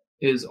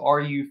is, are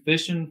you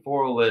fishing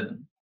for a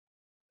living?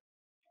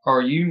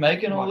 Are you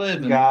making a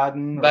living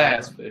guiding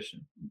bass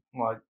fishing?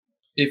 Like,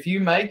 if you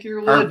make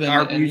your living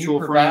our and mutual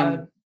you provide,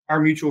 friend,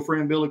 our mutual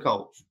friend Billy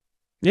Coles.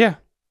 Yeah.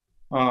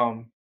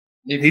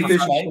 If he you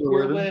fishes make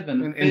for a your living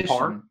living in fishing,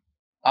 part.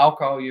 I'll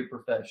call you a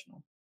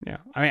professional. Yeah.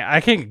 I mean, I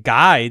think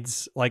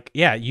guides, like,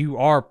 yeah, you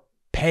are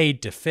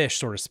paid to fish,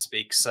 so to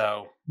speak.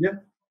 So Yeah.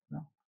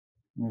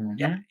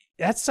 Yeah,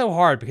 that's so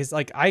hard because,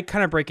 like, I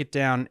kind of break it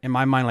down in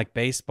my mind like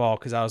baseball,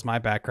 because that was my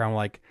background.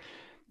 Like,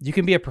 you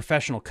can be a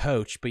professional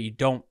coach, but you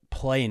don't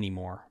play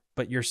anymore,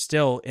 but you're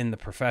still in the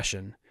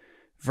profession.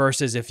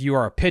 Versus if you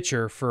are a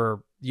pitcher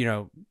for, you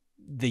know,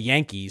 the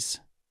Yankees.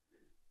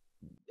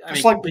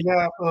 It's like the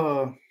guy,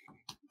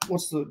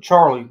 what's the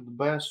Charlie, the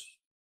Bass,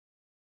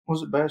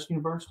 was it Bass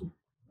University?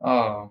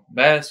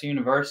 Bass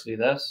University,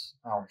 that's,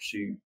 oh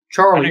shoot.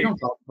 Charlie, you don't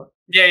talk about.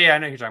 Yeah, I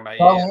know who you're talking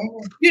about.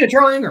 Yeah,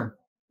 Charlie Ingram.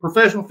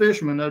 Professional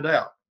fisherman, no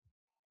doubt.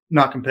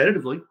 Not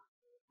competitively.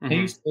 Mm-hmm. He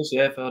used to fish the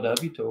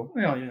FLW tour.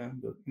 Well, yeah,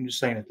 but I'm just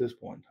saying at this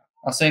point.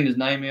 I seen his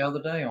name the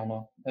other day on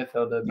a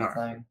FLW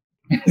thing.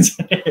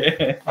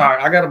 All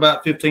right, I got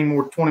about 20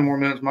 more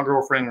minutes. My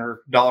girlfriend and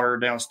her daughter are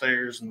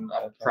downstairs, and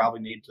I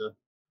probably need to.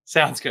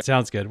 Sounds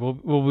good. We'll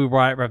be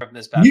right up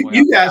this bad boy.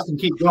 You guys can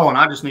keep going.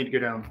 I just need to go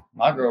down.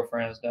 My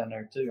girlfriend is down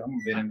there too. I'm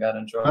gonna be got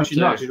in trouble. No, she's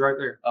not. She's right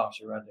there. Oh,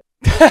 she's right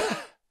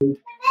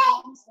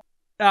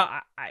there.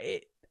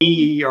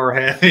 We are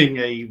having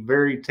a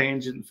very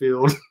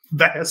tangent-filled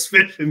bass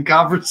fishing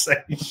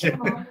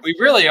conversation. We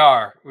really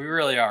are.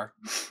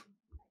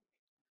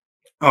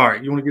 All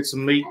right, you want to get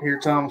some meat here,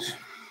 Thomas?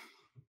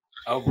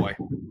 Oh boy,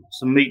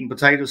 some meat and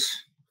potatoes.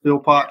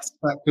 Philpott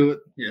back to it.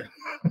 Yeah.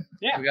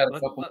 We got a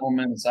couple more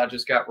minutes. I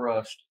just got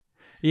rushed.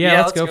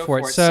 Yeah, let's go for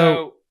it.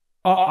 So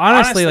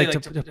honestly, like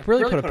to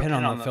really put a pin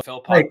on the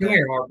Philpott. Hey, come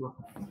here, Harper.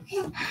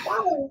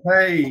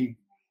 Hey,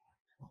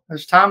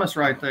 there's Thomas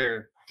right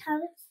there.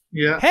 Thomas?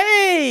 Yeah.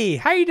 Hey,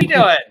 how you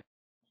doing?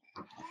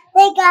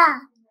 Bigga.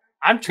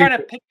 I'm trying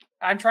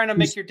to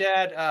make your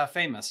dad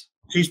famous.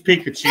 She's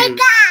Pikachu.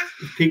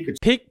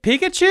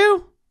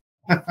 Pikachu?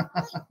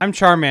 I'm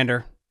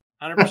Charmander.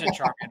 100%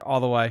 Charmander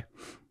all the way.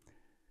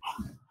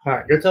 All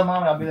right, go tell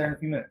Mommy I'll be there in a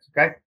few minutes,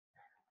 okay?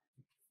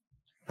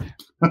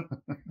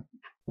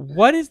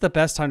 What is the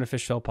best time to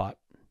fish Philpott?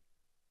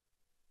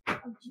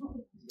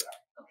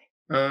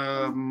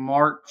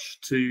 March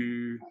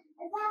to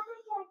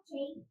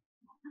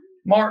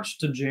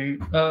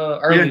June.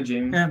 Early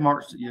June. Yeah,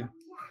 March to, yeah.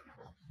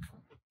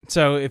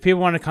 So if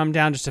people want to come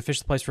down just to fish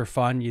the place for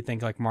fun, you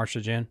think like March to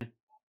June?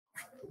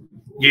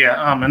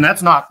 Yeah, and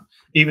that's not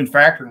even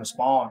factoring the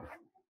spawn.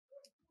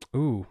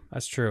 Ooh,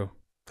 that's true.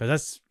 Because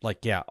that's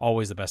like, yeah,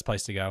 always the best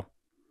place to go.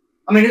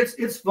 I mean,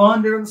 it's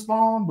fun during the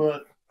spawn,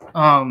 but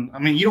I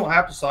mean, you don't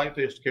have to sight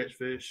fish to catch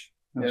fish.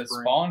 Yeah,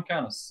 spawn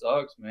kind of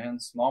sucks, man.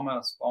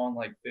 Smallmouth spawn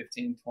like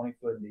 15, 20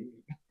 foot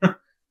deep.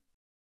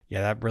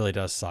 Yeah, that really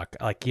does suck.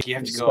 Like you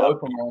have to go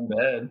scope them on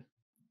bed.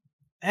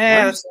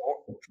 That's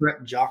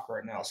jock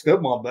right now.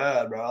 Scope my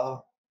bed,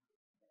 bro.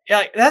 Yeah,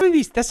 like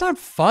that's not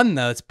fun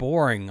though. It's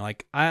boring.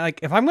 Like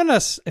if I'm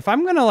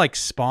gonna like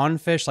spawn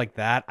fish like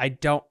that, I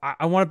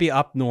want to be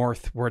up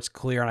north where it's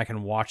clear and I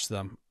can watch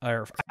them,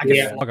 or I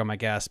can flog them, I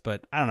guess.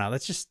 But I don't know.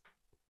 That's just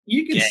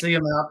you can see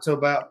them out to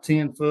about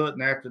 10 foot,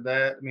 and after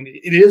that, I mean,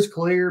 it is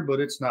clear,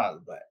 but it's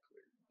not that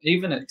clear.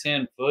 Even at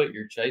 10 foot,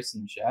 you're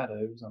chasing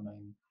shadows. I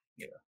mean,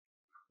 yeah,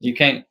 you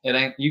can't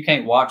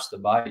watch the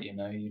bite. You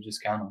know, you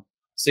just kind of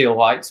see a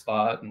white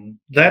spot, and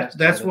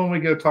that's when we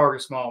go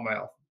target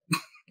smallmouth.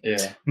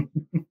 Yeah.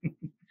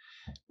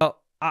 Well,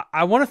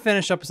 I want to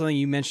finish up with something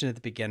you mentioned at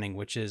the beginning,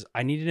 which is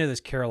I need to know this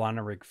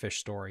Carolina rig fish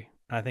story.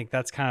 And I think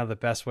that's kind of the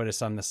best way to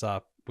sum this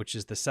up, which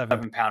is the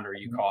 7-pounder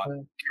you caught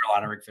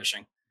Carolina rig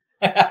fishing.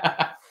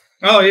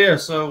 Oh yeah,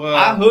 so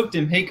I hooked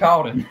him. He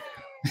caught him.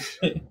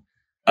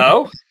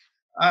 Oh,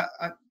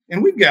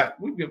 and we've got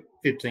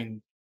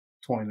 15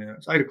 20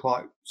 minutes. 8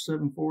 o'clock,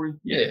 7:40.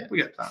 Yeah.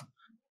 We got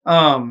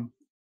time.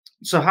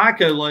 So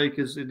Hyco Lake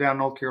is down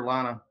North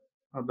Carolina,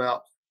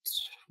 about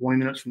 20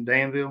 minutes from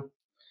Danville.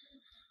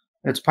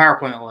 It's a power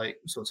plant lake,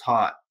 so it's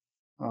hot.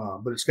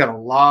 But it's got a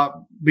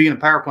lot, being a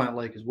power plant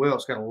lake as well,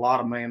 it's got a lot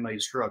of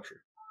man-made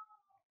structure.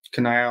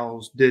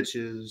 Canals,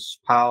 ditches,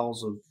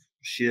 piles of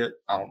shit.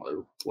 I don't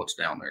know what's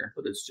down there,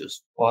 but it's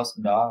just Plus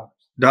docks.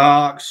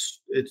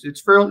 docks.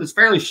 It's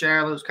fairly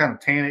shallow. It's kind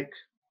of tannic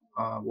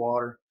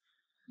water.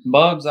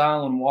 Bugs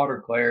Island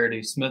water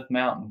clarity, Smith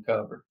Mountain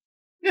cover.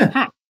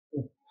 Yeah.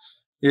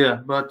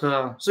 Yeah, but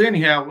so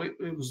anyhow,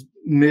 it was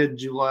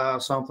mid-July or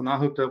something. I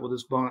hooked up with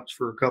this bunch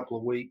for a couple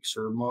of weeks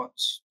or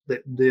months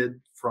that did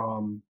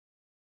from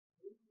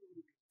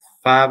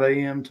 5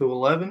 a.m. to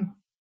 11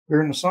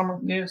 during the summer.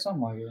 Yeah,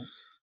 something like that.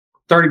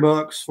 $30,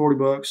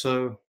 $40.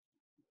 So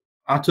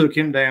I took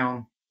him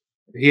down.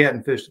 He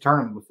hadn't fished a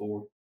tournament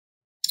before,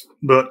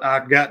 but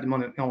I got him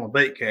on a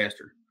bait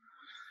caster.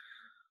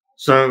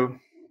 So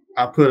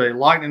I put a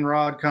lightning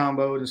rod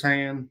combo in his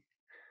hand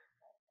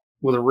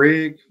with a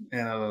rig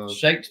and a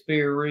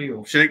Shakespeare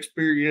reel.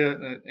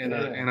 and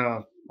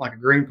a like a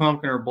green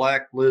pumpkin or a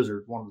black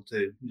lizard, one of the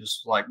two.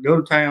 Just like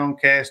go to town,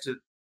 cast it,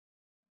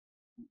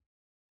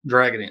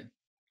 drag it in.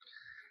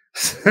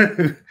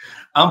 So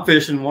I'm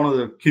fishing one of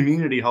the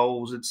community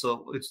holes. It's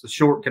the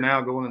short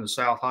canal going into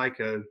South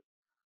Hyco,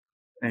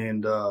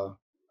 and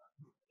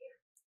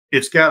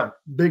it's got a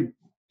big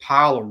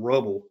pile of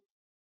rubble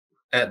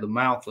at the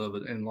mouth of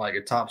it, and like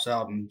it tops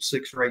out in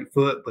 6 or 8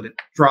 foot, but it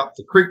dropped.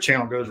 The creek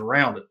channel goes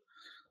around it.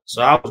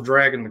 So I was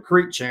dragging the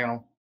creek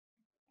channel.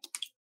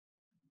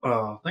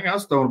 I think I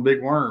was throwing a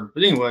big worm,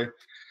 but anyway,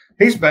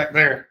 he's back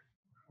there.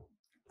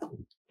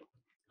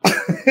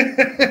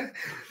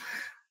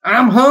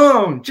 I'm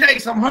home,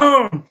 Chase. I'm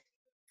home.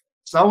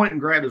 So I went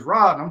and grabbed his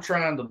rod, and I'm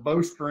trying to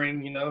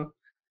bowstring,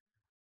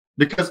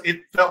 because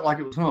it felt like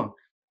it was hung.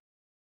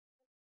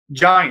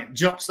 Giant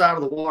jumps out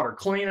of the water,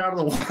 clean out of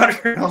the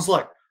water. And I was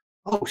like,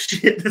 "Oh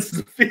shit, this is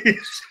a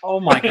fish!" Oh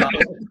my god!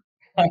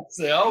 I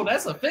said, "Oh,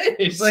 that's a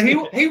fish." So he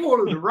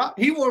wanted the rod.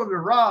 He wanted the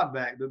rod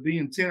back, but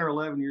being 10 or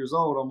 11 years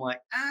old, I'm like,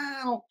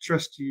 I don't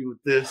trust you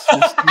with this.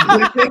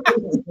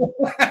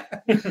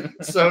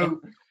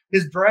 So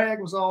his drag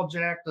was all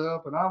jacked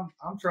up, and I'm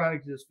trying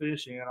to get this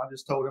fish in. I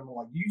just told him, I'm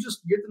like, you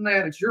just get the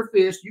net. It's your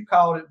fish. You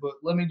caught it, but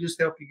let me just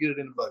help you get it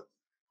in the boat.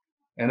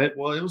 And it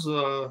was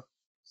a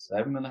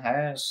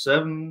 7.5.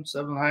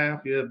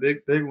 7.5. Yeah,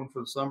 big one for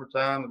the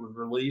summertime. It was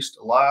released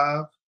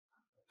alive.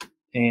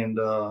 And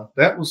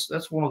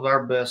that's one of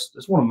our best.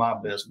 That's one of my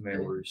best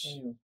memories.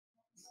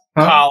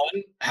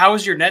 Colin, how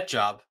was your net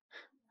job?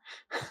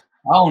 I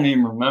don't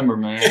even remember,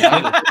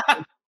 man.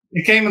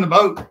 It came in the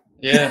boat.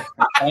 Yeah,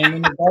 it came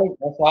in the boat.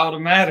 That's all that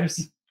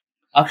matters.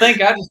 I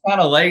think I just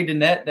kind of laid the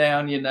net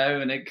down,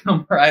 and it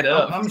come right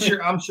up. I'm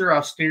sure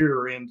I steered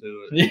her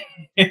into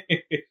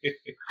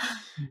it.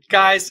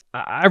 Guys,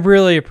 I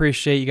really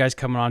appreciate you guys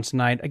coming on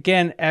tonight.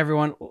 Again,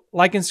 everyone,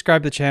 like and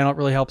subscribe to the channel. It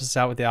really helps us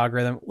out with the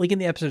algorithm. Link in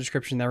the episode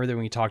description, everything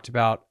we talked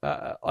about.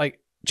 Like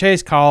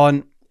Chase,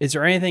 Colin, is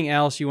there anything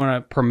else you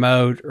want to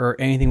promote or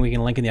anything we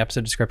can link in the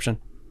episode description?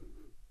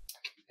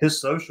 His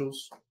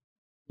socials.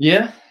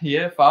 Yeah.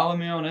 Follow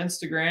me on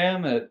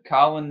Instagram at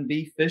Colin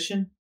B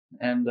Fishing,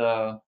 and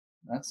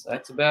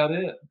that's about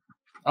it.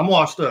 I'm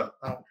washed up.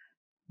 I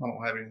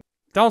don't have anything.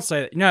 Don't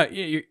say that. No,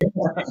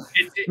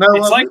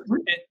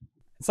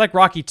 it's like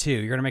Rocky 2.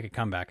 You're gonna make a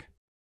comeback.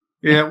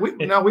 Yeah,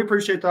 we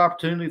appreciate the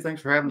opportunity.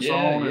 Thanks for having us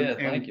on. Yeah,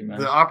 thank you,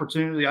 man. The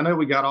opportunity. I know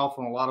we got off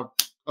on a lot of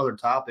other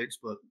topics,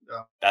 but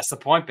that's the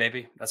point,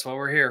 baby. That's why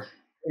we're here.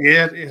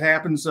 Yeah, it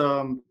happens.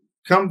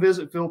 Come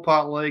visit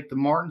Philpott Lake. The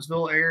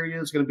Martinsville area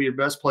is going to be your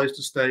best place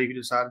to stay if you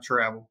decide to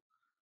travel.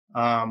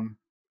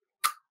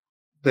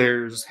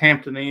 There's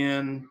Hampton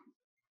Inn.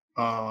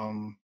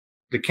 The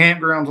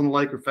campgrounds on the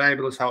lake are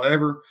fabulous.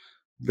 However,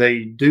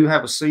 they do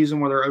have a season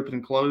where they're open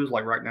and closed.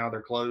 Like right now,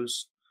 they're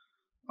closed.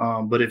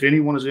 But if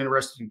anyone is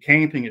interested in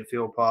camping at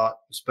Philpott,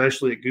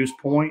 especially at Goose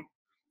Point,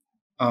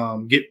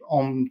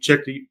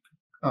 check the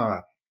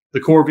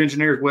Corps of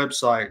Engineers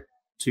website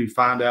to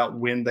find out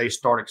when they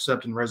start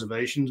accepting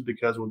reservations,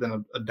 because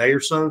within a day or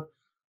so,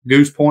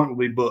 Goose Point will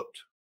be booked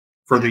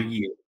for the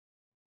year.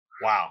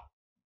 Wow.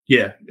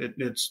 Yeah,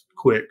 it's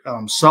quick.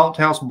 Salt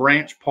House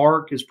Branch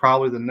Park is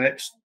probably the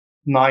next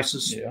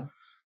nicest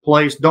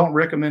place. Don't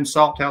recommend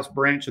Salt House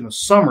Branch in the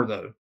summer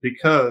though,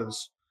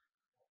 because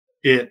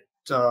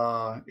it's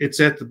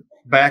at the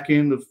back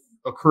end of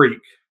a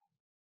creek.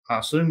 I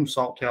assume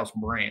Salt House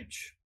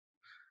Branch,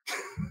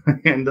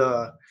 and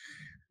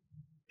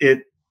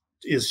it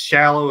is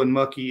shallow and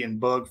mucky and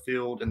bug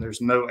filled, and there's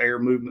no air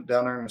movement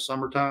down there in the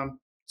summertime.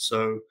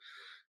 So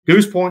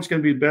Goose Point's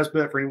going to be the best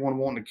bet for anyone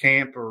wanting to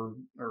camp or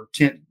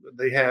tent.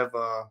 They have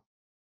a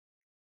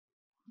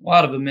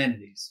lot of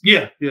amenities.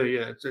 Yeah.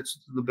 It's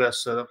the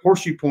best setup.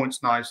 Horseshoe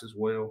Point's nice as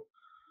well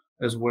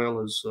as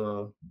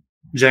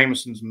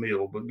Jameson's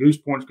Mill. But Goose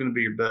Point's going to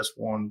be your best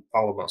one,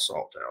 followed by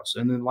Salt House.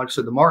 And then, like I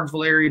said, the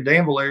Martinsville area,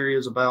 Danville area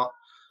is about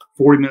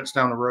 40 minutes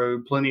down the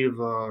road. Plenty of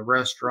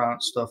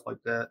restaurants, stuff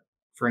like that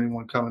for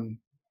anyone coming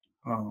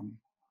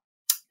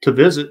to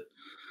visit.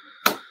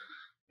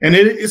 And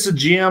it's a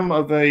gem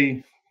of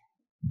a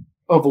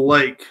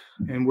lake,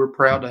 and we're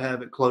proud to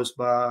have it close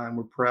by, and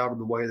we're proud of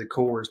the way the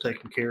Corps has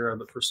taken care of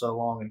it for so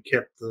long and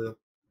kept the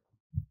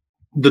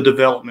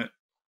development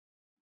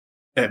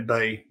at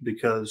bay.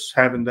 Because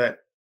having that,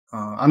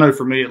 I know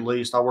for me at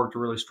least, I worked a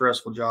really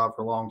stressful job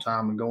for a long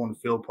time, and going to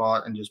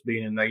Philpott and just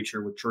being in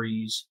nature with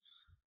trees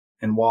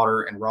and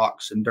water and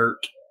rocks and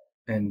dirt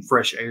and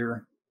fresh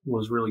air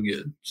was really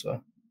good.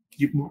 So,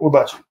 what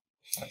about you?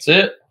 That's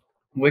it.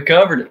 We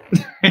covered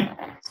it.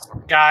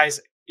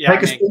 Guys, yeah,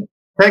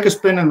 take a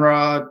spinning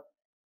rod.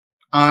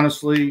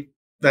 Honestly,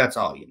 that's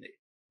all you need.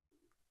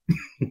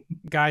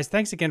 guys,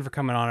 thanks again for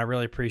coming on. I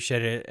really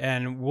appreciate it.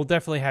 And we'll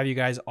definitely have you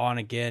guys on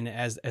again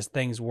as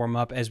things warm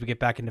up, as we get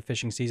back into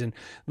fishing season.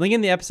 Link in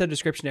the episode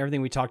description,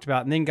 everything we talked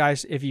about. And then,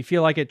 guys, if you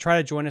feel like it, try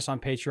to join us on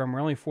Patreon. We're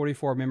only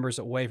 44 members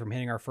away from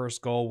hitting our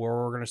first goal, where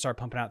we're going to start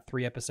pumping out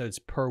 3 episodes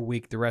per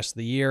week the rest of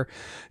the year.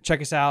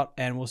 Check us out,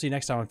 and we'll see you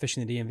next time on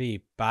Fishing the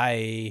DMV.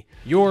 Bye.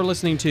 You're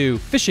listening to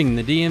Fishing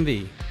the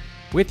DMV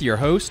with your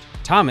host,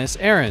 Thomas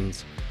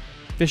Ahrens.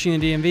 Fishing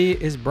the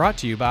DMV is brought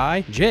to you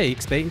by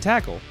Jake's Bait and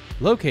Tackle,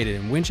 located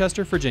in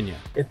Winchester, Virginia.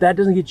 If that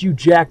doesn't get you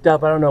jacked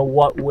up, I don't know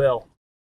what will.